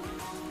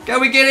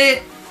 Can we get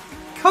it?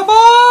 Come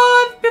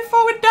on.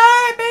 Before we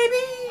die,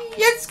 baby.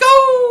 Let's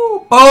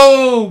go.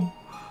 Boom.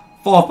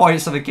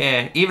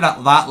 4.7k. Even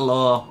at that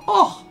low.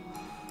 Oh.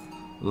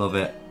 Love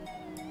it.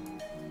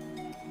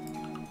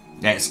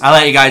 Yes, I'll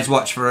let you guys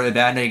watch for a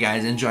bit. I know you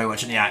guys enjoy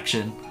watching the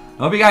action.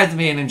 I hope you guys have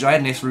been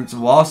enjoying this Roots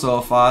of War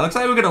so far. Looks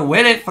like we're going to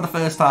win it for the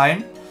first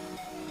time.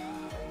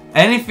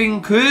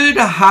 Anything could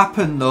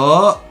happen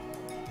though.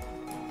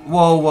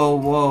 Whoa, whoa,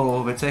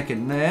 whoa. We're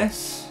taking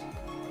this.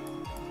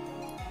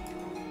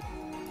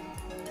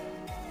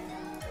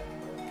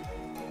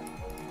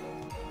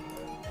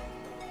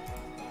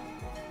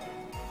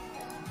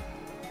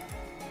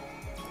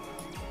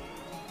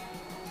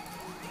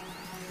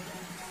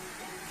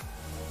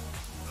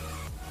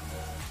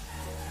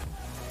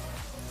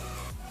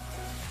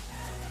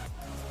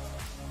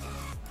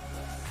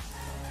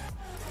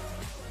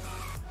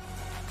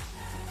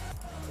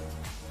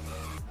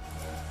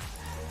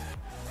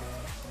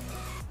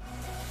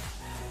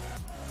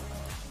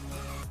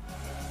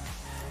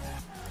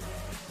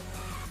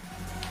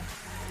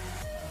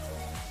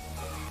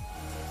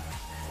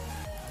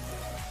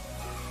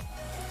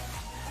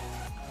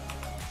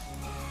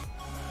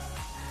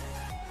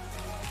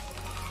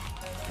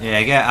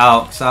 Yeah, get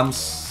out, because I'm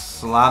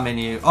slamming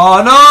you.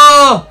 Oh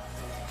no!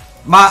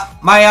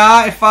 My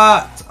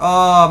artifact!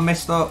 Oh, I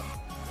messed up.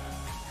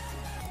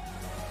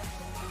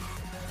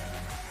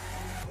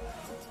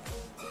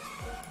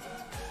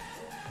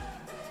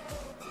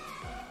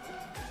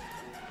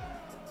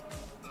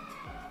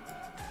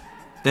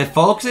 They're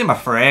focusing my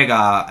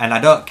Freyga, and I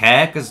don't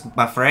care, because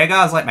my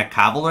Freyga is like my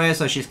cavalry,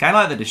 so she's kind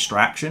of like the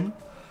distraction.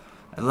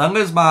 As long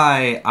as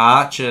my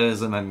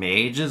archers and my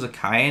mages are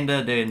kind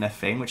of doing their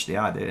thing, which they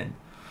are doing,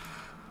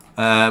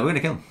 we're going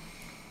to kill them.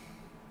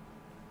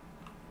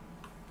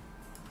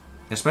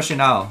 Especially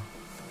now,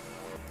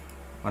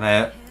 when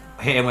I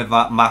hit him with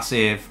that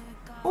massive...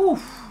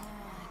 Oof.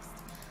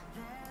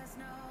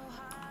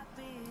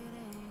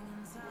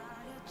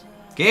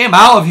 Get him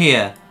out of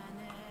here!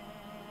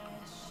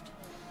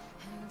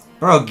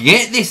 Bro,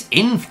 get this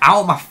inf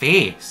out of my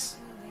face.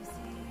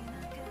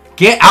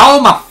 Get out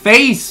of my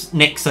face,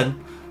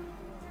 Nixon.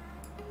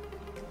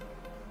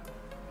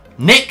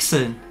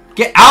 Nixon,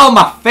 get out of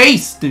my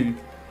face, dude.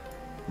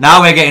 Now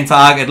we're getting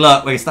targeted.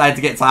 Look, we're starting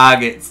to get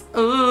targets.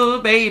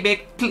 Oh,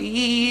 baby,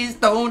 please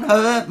don't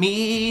hurt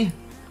me.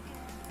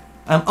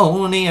 I'm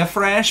only a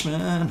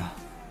freshman.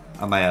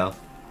 On my L.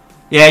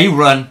 Yeah, you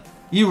run.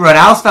 You run.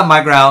 I'll stand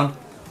my ground.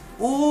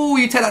 Ooh,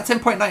 you take that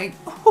 10.9.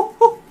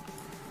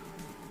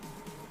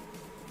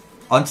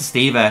 On to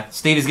Stevie.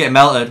 Stevie's getting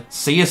melted.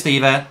 See ya,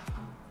 Stevie.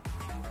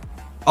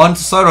 On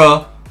to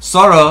Sorrow.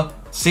 Sorrow.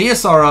 See ya,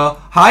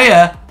 Sorrow.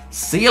 Hiya.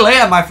 See you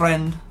later, my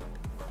friend.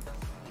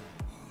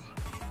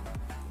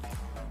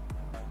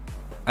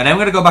 And then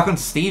we're going to go back on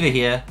to Stevie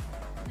here.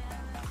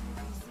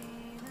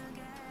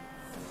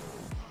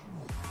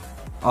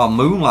 Oh,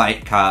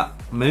 Moonlight Cat.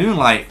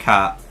 Moonlight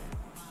Cat.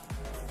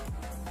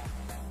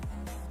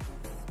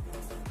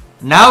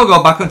 Now we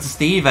go back onto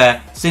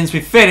Stevie, since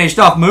we finished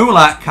off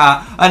Moonlight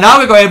Cat, and now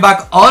we're going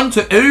back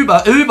onto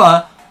Uber.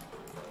 Uber,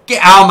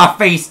 get out of my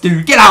face,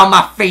 dude. Get out of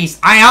my face.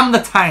 I am the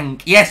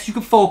tank. Yes, you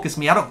can focus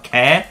me. I don't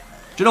care.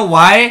 Do you know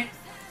why? Do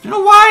you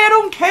know why I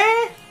don't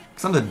care?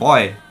 Because I'm the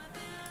boy.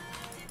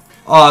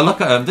 Oh,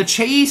 look at them. They're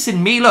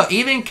chasing me. Look,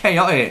 even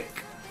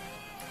chaotic.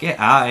 Get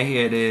out of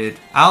here, dude.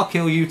 I'll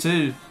kill you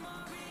too.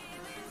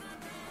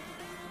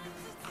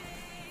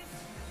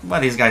 What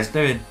are these guys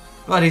doing?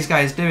 What are these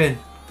guys doing?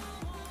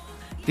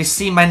 They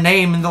see my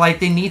name and they're like,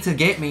 they need to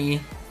get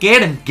me.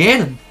 Get him, get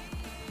him.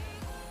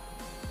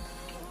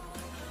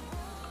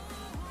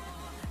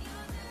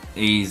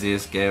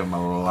 Easiest game of my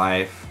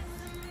life.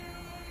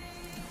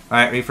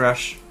 Alright,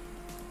 refresh.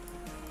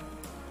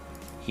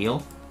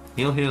 Heal?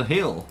 Heal, heal,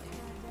 heal.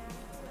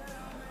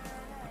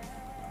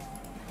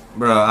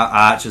 Bro, our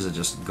archers are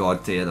just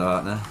god tier,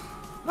 aren't they?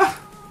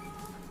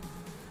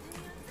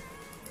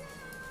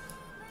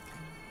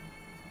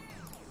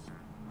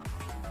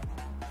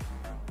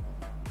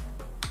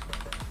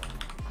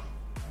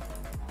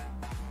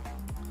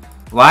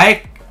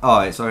 Why? Oh,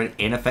 it's already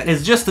ineffective.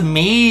 It's just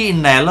me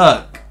in there,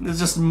 look. It's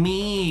just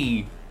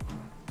me.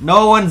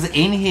 No one's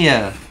in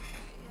here.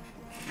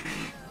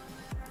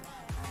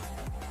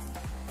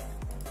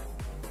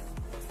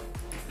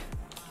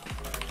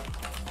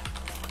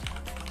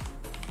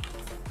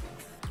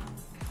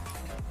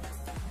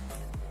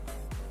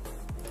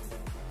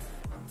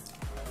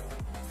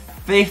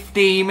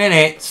 $50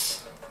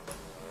 minutes.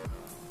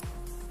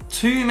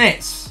 2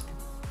 minutes.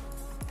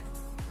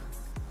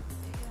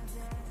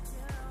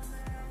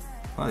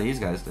 What are these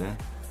guys doing?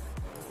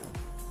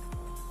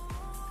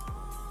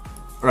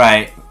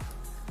 Right.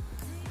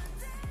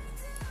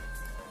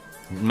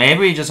 Maybe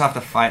we just have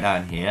to fight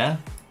down here.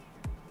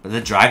 But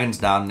the dragon's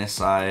down this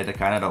side. I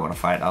kind of don't want to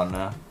fight down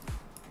there.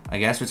 I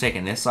guess we're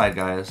taking this side,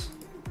 guys.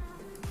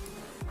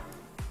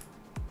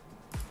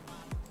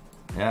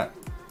 Yeah.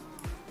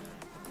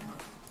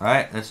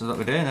 Alright, this is what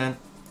we're doing then.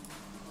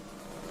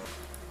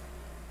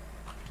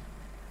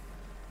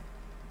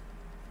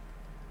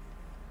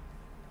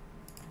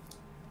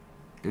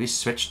 Do we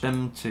switch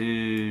them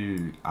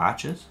to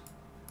archers?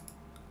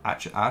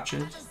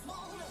 Archers?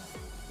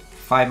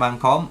 5-man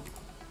comp?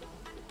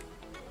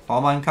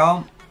 4-man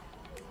comp?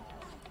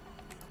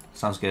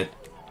 Sounds good.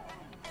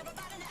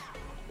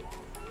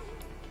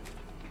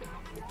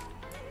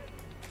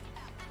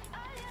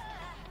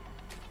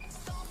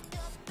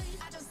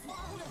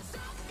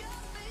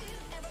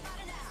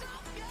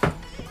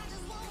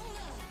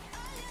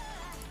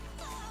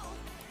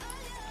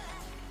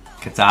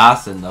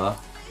 KA0S though.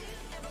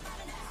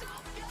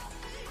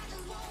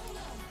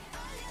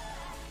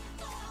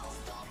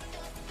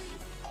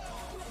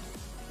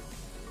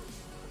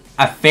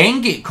 I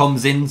think it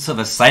comes into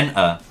the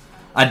center.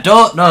 I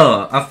don't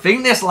know. I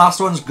think this last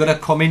one's gonna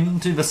come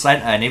into the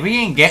center, and if we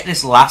can get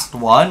this last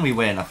one, we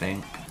win, I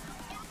think.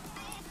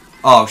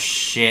 Oh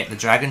shit, the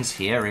dragon's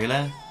here,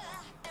 really?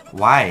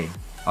 Why?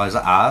 Oh, is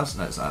it ours?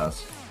 No, it's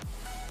ours.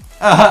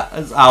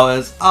 It's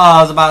ours. Oh,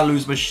 I was about to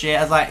lose my shit.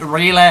 I was like,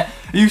 really? Are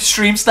you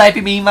stream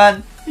sniping me,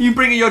 man? Are you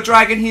bringing your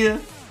dragon here?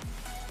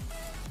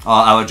 Oh,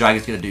 our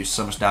dragon's gonna do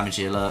so much damage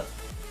here, look.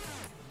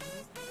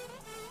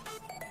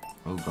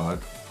 Oh god.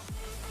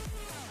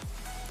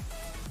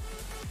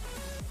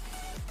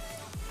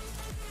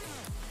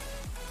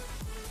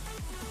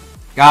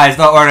 Guys,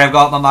 don't worry, I've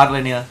got my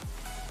Madeline here.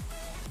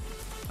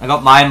 I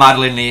got my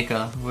Madeline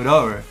Nika. We're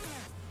over.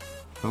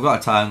 We've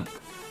got a tank.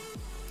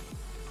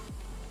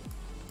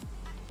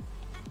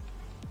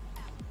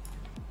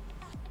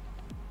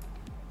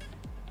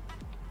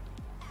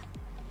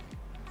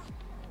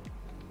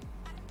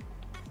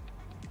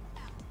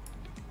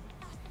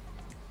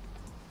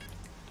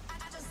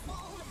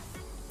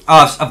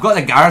 Oh, I've got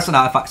the Garrison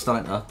artifacts on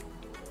it though.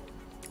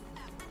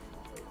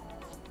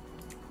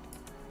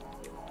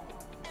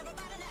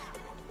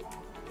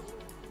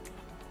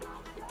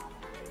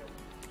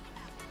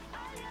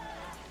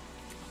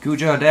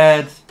 Cujo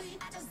dead.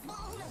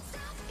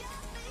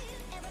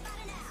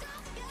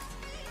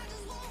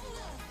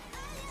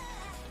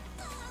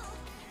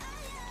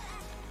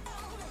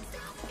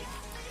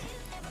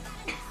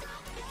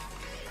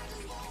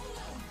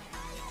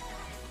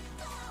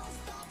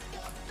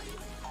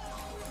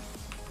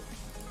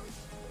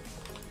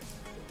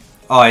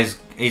 Oh,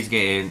 he's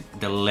getting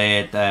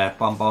delayed there.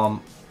 Bomb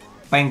bomb.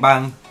 Bang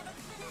bang.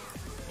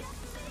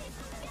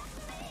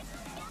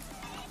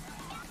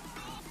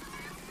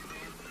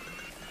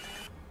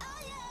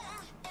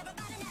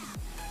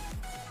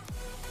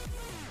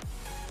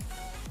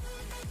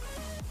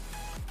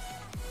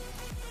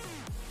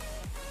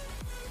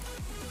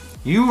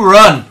 You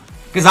run,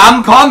 because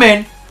I'm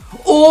coming.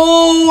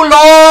 Oh,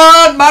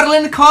 Lord,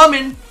 Madeline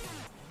coming.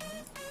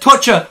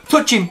 Touch her,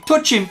 touch him,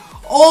 touch him.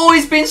 Oh,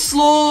 he's been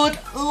slowed.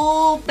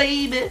 Oh,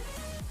 baby.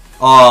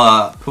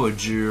 Oh, poor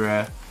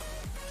Jura.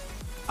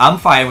 I'm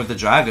fighting with the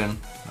dragon.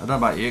 I don't know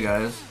about you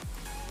guys.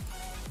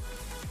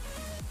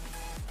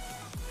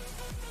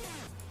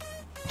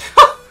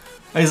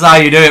 This is how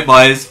you do it,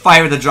 boys.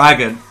 Fight with the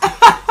dragon.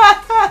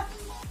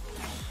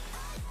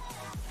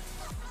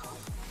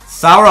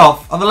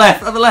 Sauroff, on the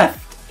left, on the left.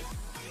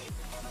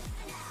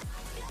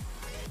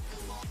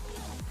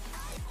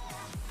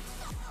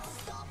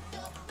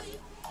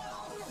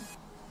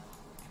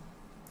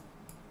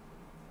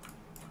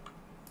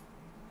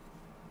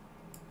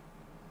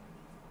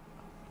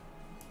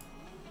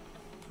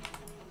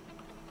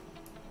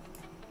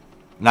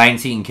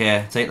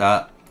 $19k, take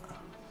that.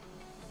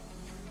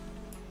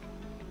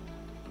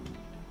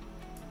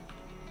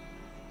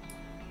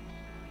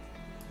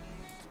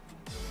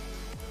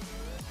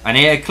 I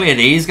need to clear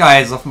these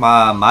guys off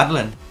my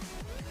Madeline.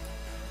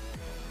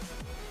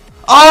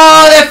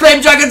 Oh, they're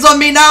flame dragons on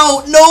me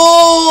now!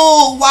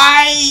 No!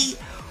 Why?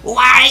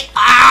 Why?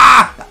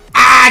 Ah!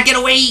 Ah! Get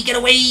away! Get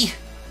away!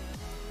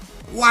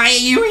 Why are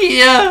you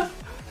here?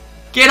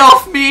 Get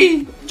off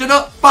me! Do you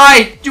not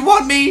fight? Do you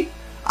want me?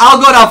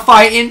 I'll go down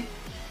fighting.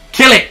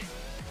 Kill it!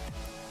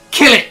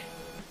 Kill it!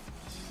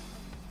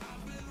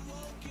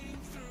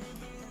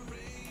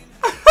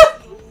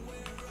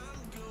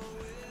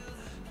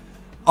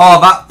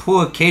 Oh, that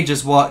poor kid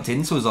just walked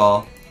into us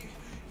all.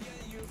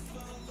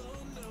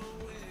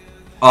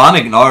 Oh, I'm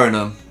ignoring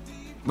him.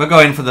 We're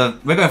going for the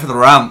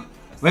ramp.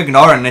 We're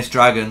ignoring this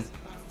dragon.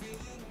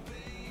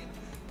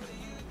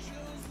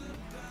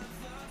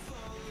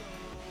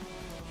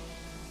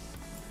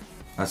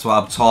 That's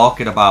what I'm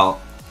talking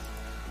about.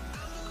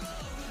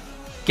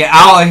 Get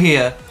out of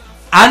here.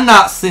 And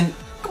that's Sin.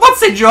 Come on,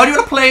 Syndra, do you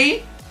want to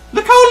play?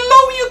 Look how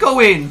low you're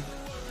going.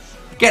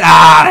 Get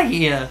out of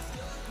here.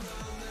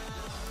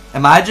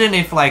 Imagine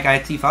if, like, I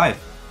had T5.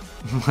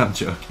 I'm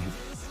joking.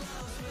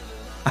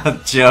 I'm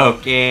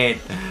joking.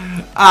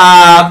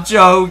 I'm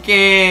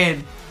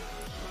joking.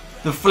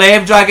 The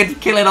Flame Dragon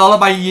killing all of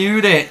my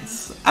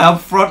units. And I'm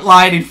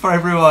frontlining for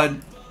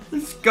everyone.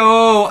 Let's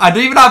go. I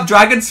don't even have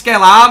Dragon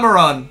Scale armor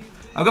on.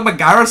 I've got my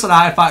Garrison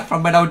artifact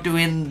from when I was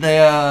doing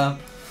the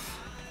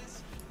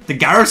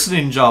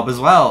garrisoning job as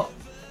well.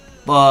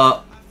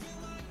 But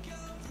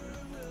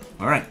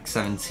we're rank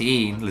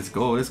 17. Let's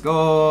go. Let's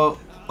go.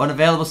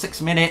 Unavailable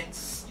 6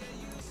 minutes.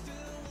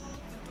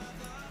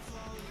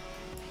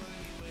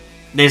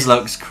 This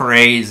looks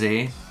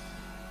crazy.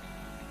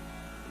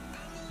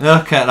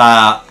 Look at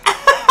that.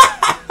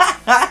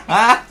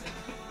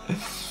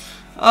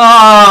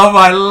 Oh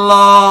my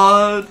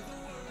lord.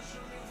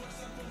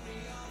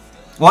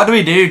 What do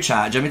we do,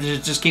 chat? Do you want me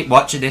to just keep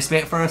watching this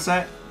bit for a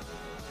sec?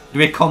 Do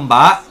we come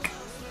back?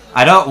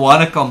 I don't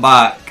want to come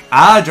back.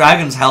 Our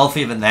dragon's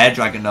healthier than their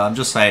dragon though, I'm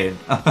just saying.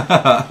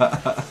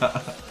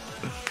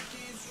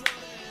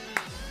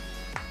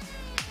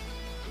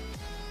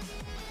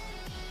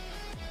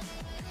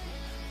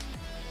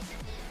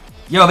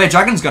 Yo, their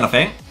dragon's gonna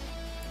think.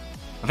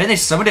 I think they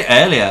summoned it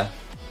earlier.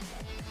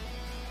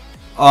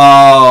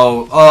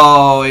 Oh,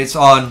 oh, it's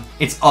on.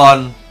 It's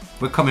on.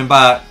 We're coming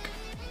back.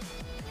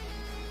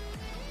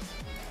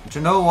 Do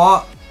you know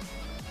what?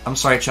 I'm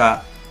sorry,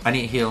 chat. I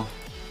need to heal.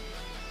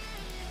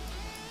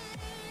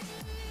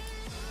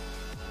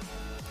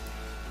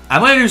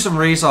 I'm gonna do some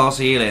resource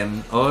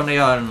healing only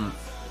on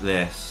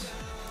this.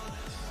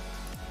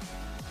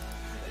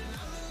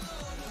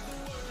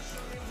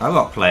 I've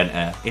got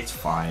plenty. It's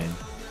fine.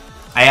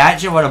 I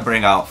actually want to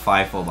bring out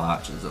 5 full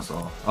marches, that's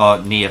all. Or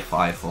near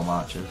 5 full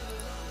marches.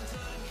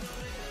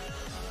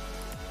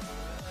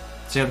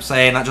 See what I'm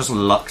saying? That just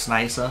looks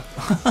nicer.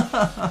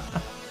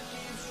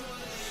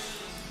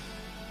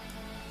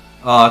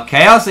 Oh,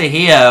 KA0S are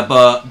here,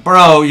 but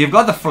bro, you've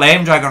got the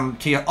flame dragon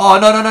to your. Oh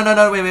no no no no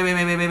no! Wait wait wait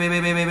wait wait wait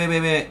wait wait wait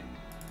wait wait!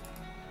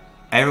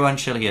 Everyone,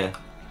 chill here.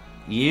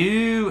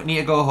 You need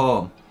to go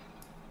home.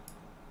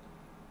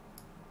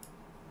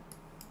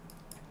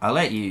 I'll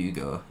let you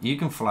go. You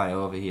can fly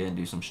over here and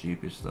do some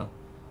stupid stuff.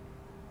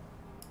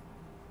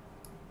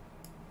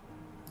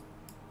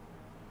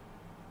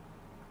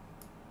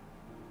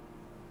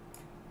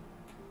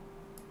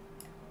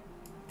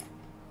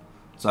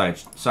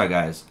 Sorry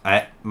guys.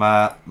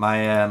 My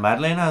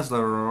Madeline has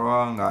the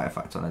wrong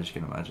artifact on, as you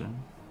can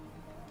imagine.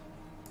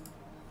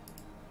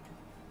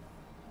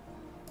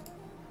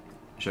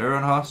 Sure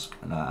on Husk?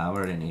 Nah, I'm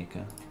already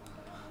Nika.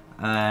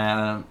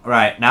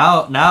 Right,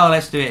 now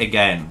let's do it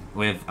again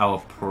with our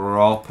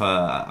proper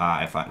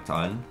artifact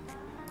on.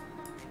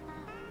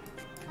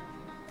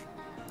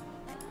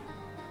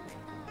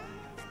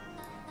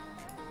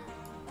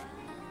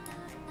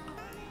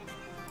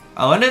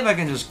 I wonder if I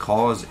can just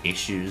cause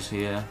issues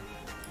here.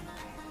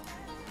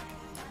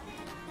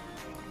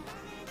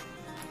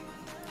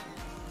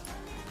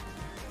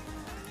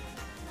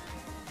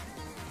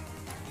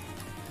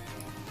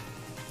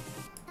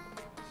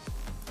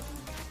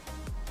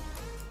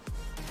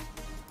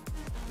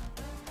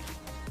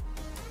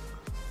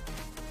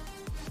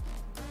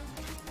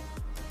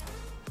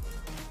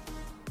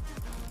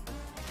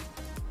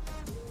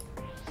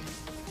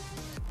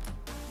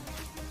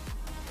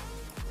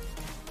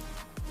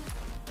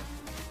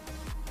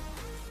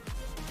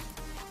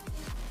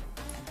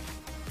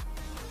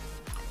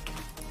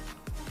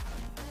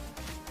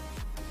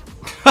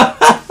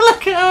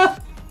 Look at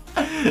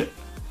her.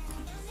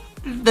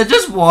 They're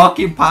just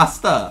walking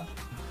past her.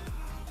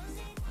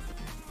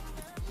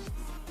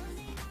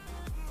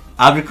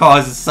 I'm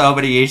causing so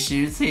many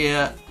issues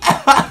here.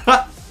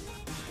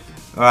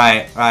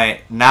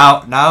 Right.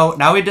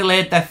 Now we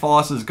delayed their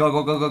forces.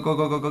 Go.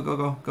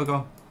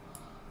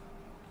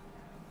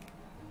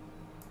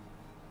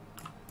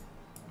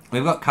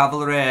 We've got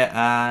cavalry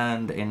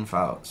and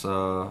info,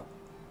 so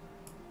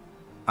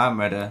I'm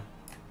ready.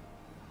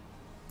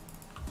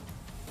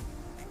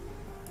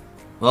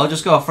 We'll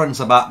just go front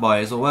to back,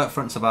 boys. We'll work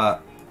front to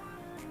back.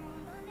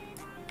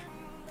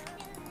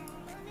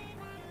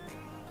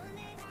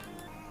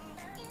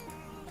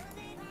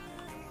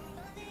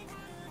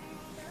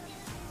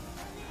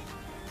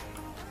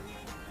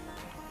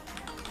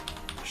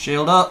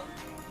 Shield up.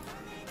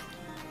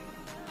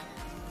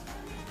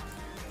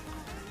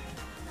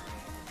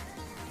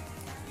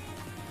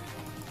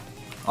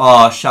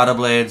 Oh, Shadow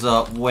Blades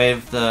up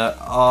with the...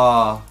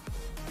 Oh.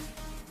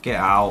 Get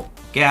out.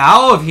 Get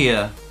out of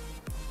here.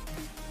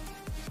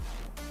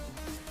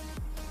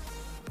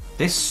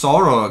 This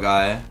Sorrow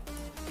guy.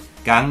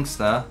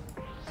 Gangster.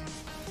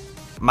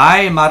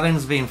 My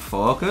Madeline's being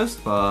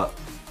focused, but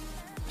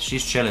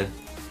she's chilling.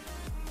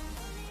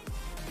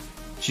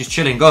 She's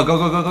chilling. Go.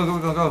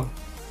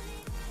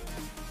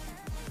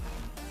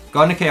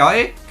 Go into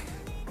Chaotic.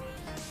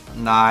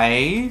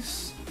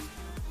 Nice.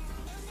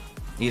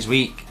 He's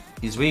weak.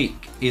 He's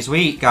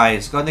weak,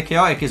 guys. Go into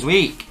Chaotic. He's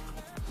weak.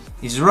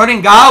 He's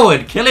running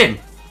Garwood. Kill him.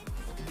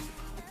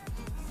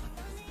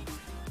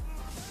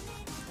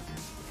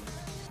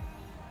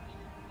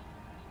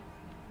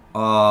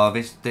 Oh,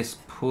 this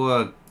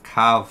poor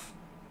Cav.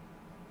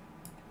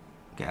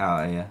 Get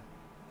out of here.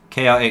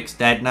 Chaotic's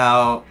dead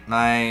now.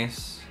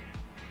 Nice.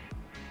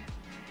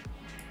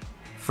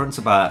 Front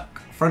to back.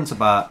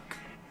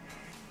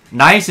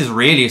 Nice is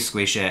really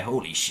squishy.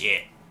 Holy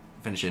shit.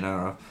 Finishing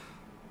her off.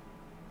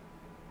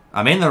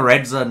 I'm in the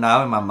red zone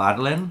now in my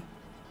Madeline.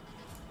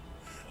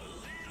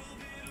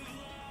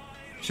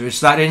 Should we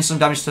start doing some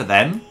damage to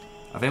them?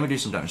 I think we do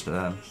some damage to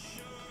them.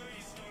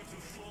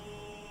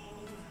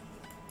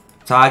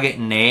 Target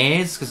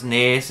Nace, because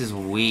Nace is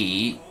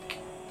weak.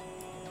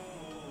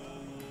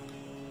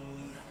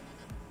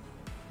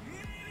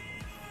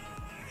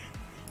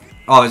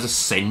 Oh, there's a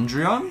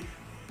Syndrion?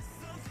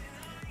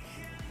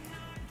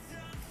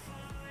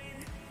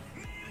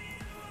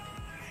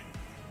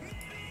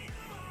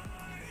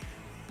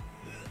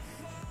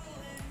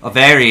 Oh,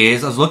 there he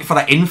is. I was looking for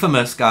that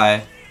infamous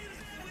guy.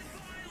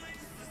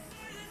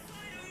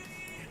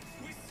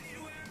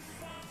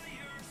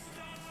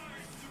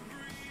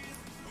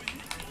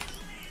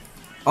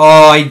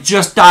 Oh, he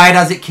just died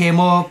as it came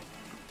up.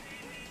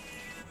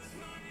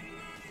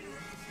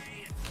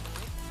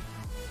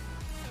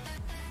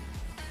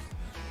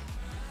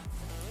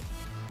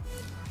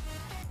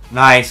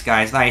 Nice,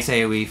 guys. Nice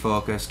AoE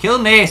focus. Kill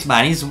Nace,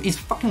 man. He's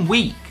fucking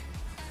weak.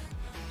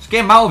 Just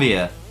get him out of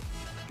here.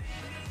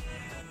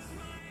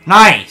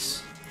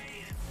 Nice.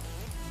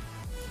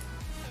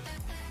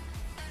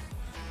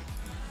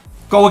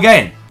 Go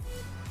again.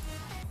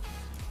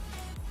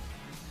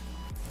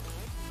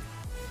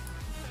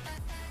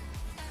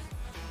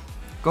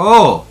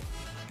 Go.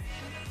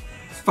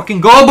 Let's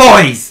fucking go,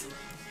 boys.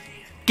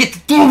 Get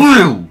the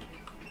W.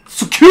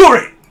 Secure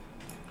it.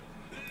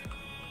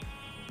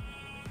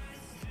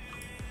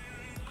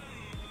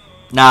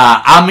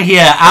 Nah, I'm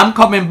here. I'm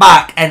coming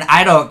back, and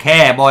I don't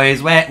care,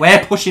 boys.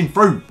 We're pushing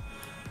through.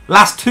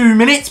 Last 2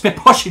 minutes, we're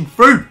pushing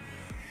through.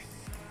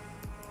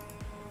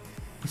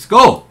 Let's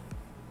go.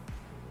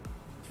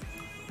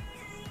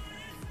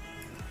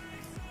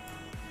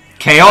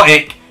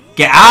 Chaotic.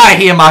 Get out of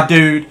here, my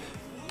dude.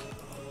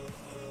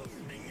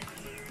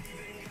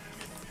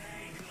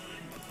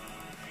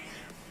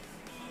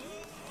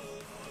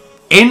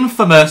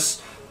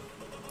 Infamous.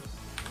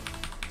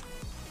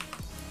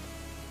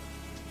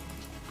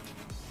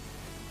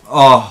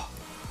 Oh.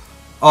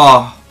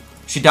 Oh.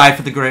 She died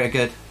for the greater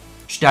good.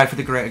 She died for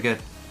the greater good.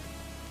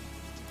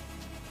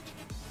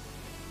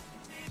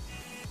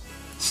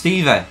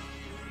 Stevie.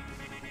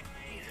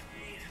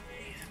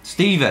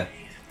 Stevie.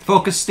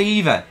 Focus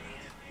Stevie.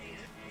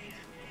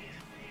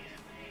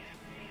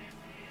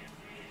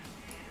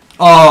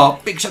 Oh,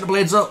 big shadow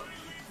blades up.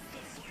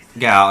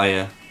 Get out of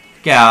here.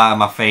 Get out of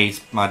my face,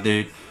 my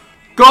dude.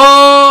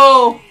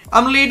 Go!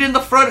 I'm leading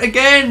the front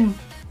again.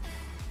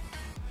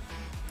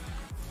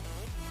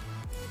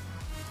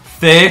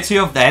 30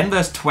 of them.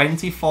 There's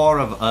 24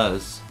 of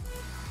us.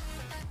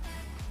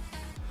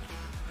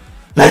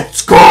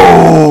 Let's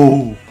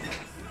go!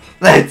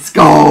 Let's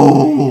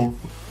go!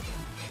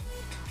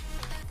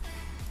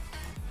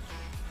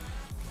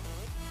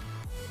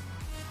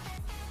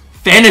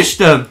 Finish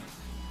them!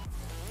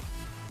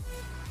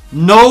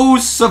 No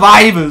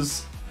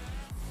survivors!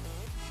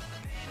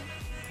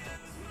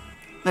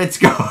 Let's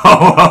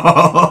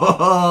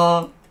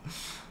go!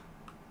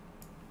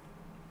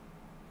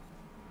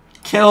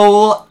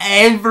 Kill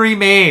every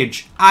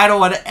mage. I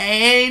don't want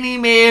any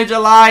mage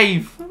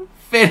alive.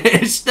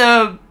 Finish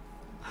them.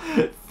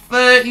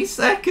 30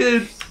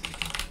 seconds.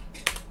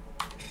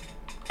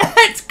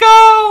 Let's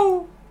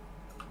go.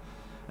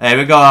 There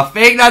we go. I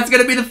think that's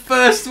going to be the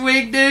first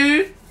week,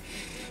 dude.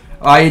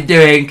 How are you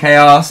doing,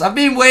 KA0S? I've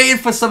been waiting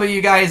for some of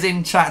you guys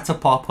in chat to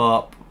pop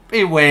up.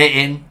 Been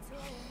waiting.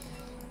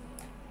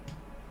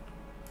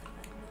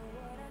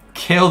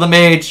 Kill the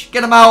mage.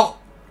 Get him out.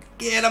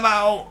 Get him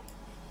out.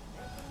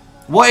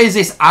 What is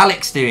this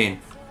Alex doing?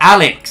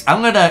 Alex,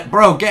 I'm gonna...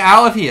 Bro, get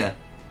out of here.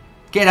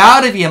 Get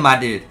out of here, my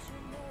dude.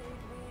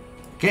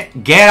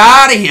 Get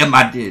out of here,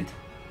 my dude.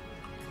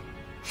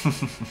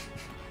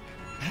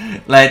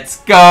 Let's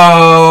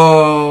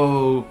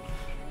go.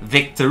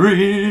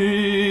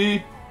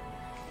 Victory.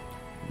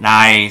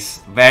 Nice.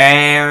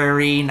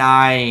 Very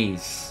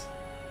nice.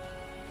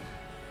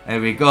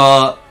 There we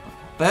go.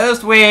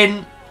 First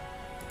win.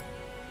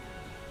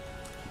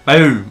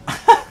 Boom.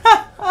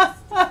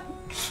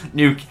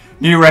 New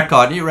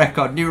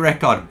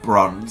record,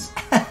 bronze.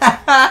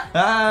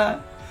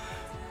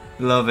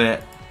 Love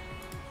it.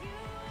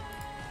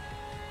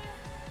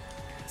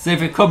 So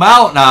if we come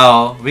out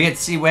now, we get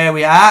to see where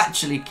we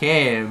actually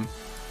came.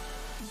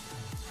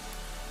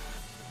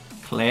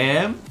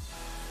 Claim.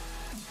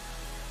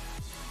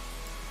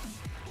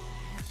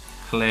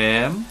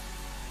 Claim.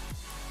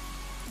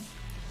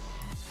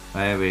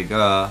 There we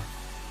go.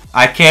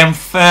 I came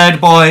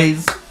third,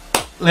 boys.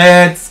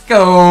 Let's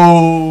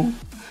go.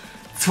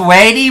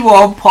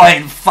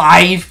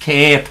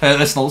 21.5k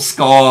personal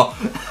score.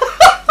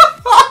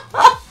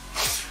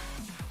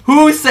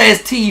 Who says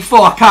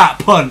T4 can't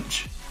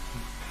punch?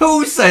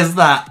 Who says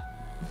that?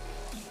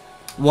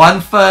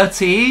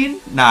 113?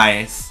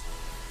 Nice.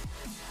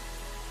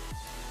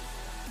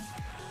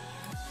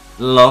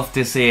 Love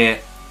to see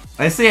it.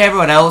 Let's see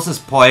everyone else's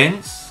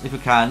points, if we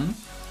can.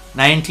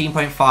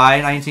 19.5,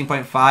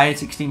 19.5,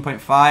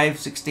 16.5,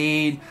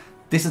 16.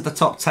 This is the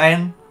top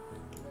 10.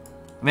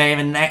 Maybe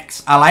even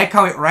next. I like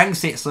how it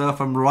ranks it, so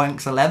from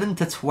ranks 11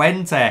 to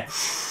 20.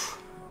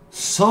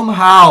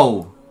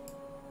 Somehow.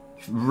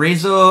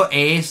 Rizzo,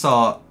 Ace,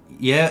 or...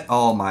 Yeah,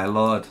 oh my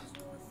lord.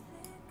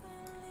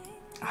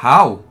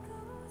 How?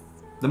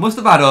 They must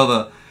have had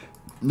over...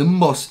 They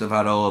must have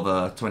had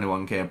over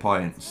 21k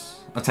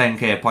points. Or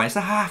 10k points.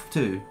 They have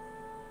to.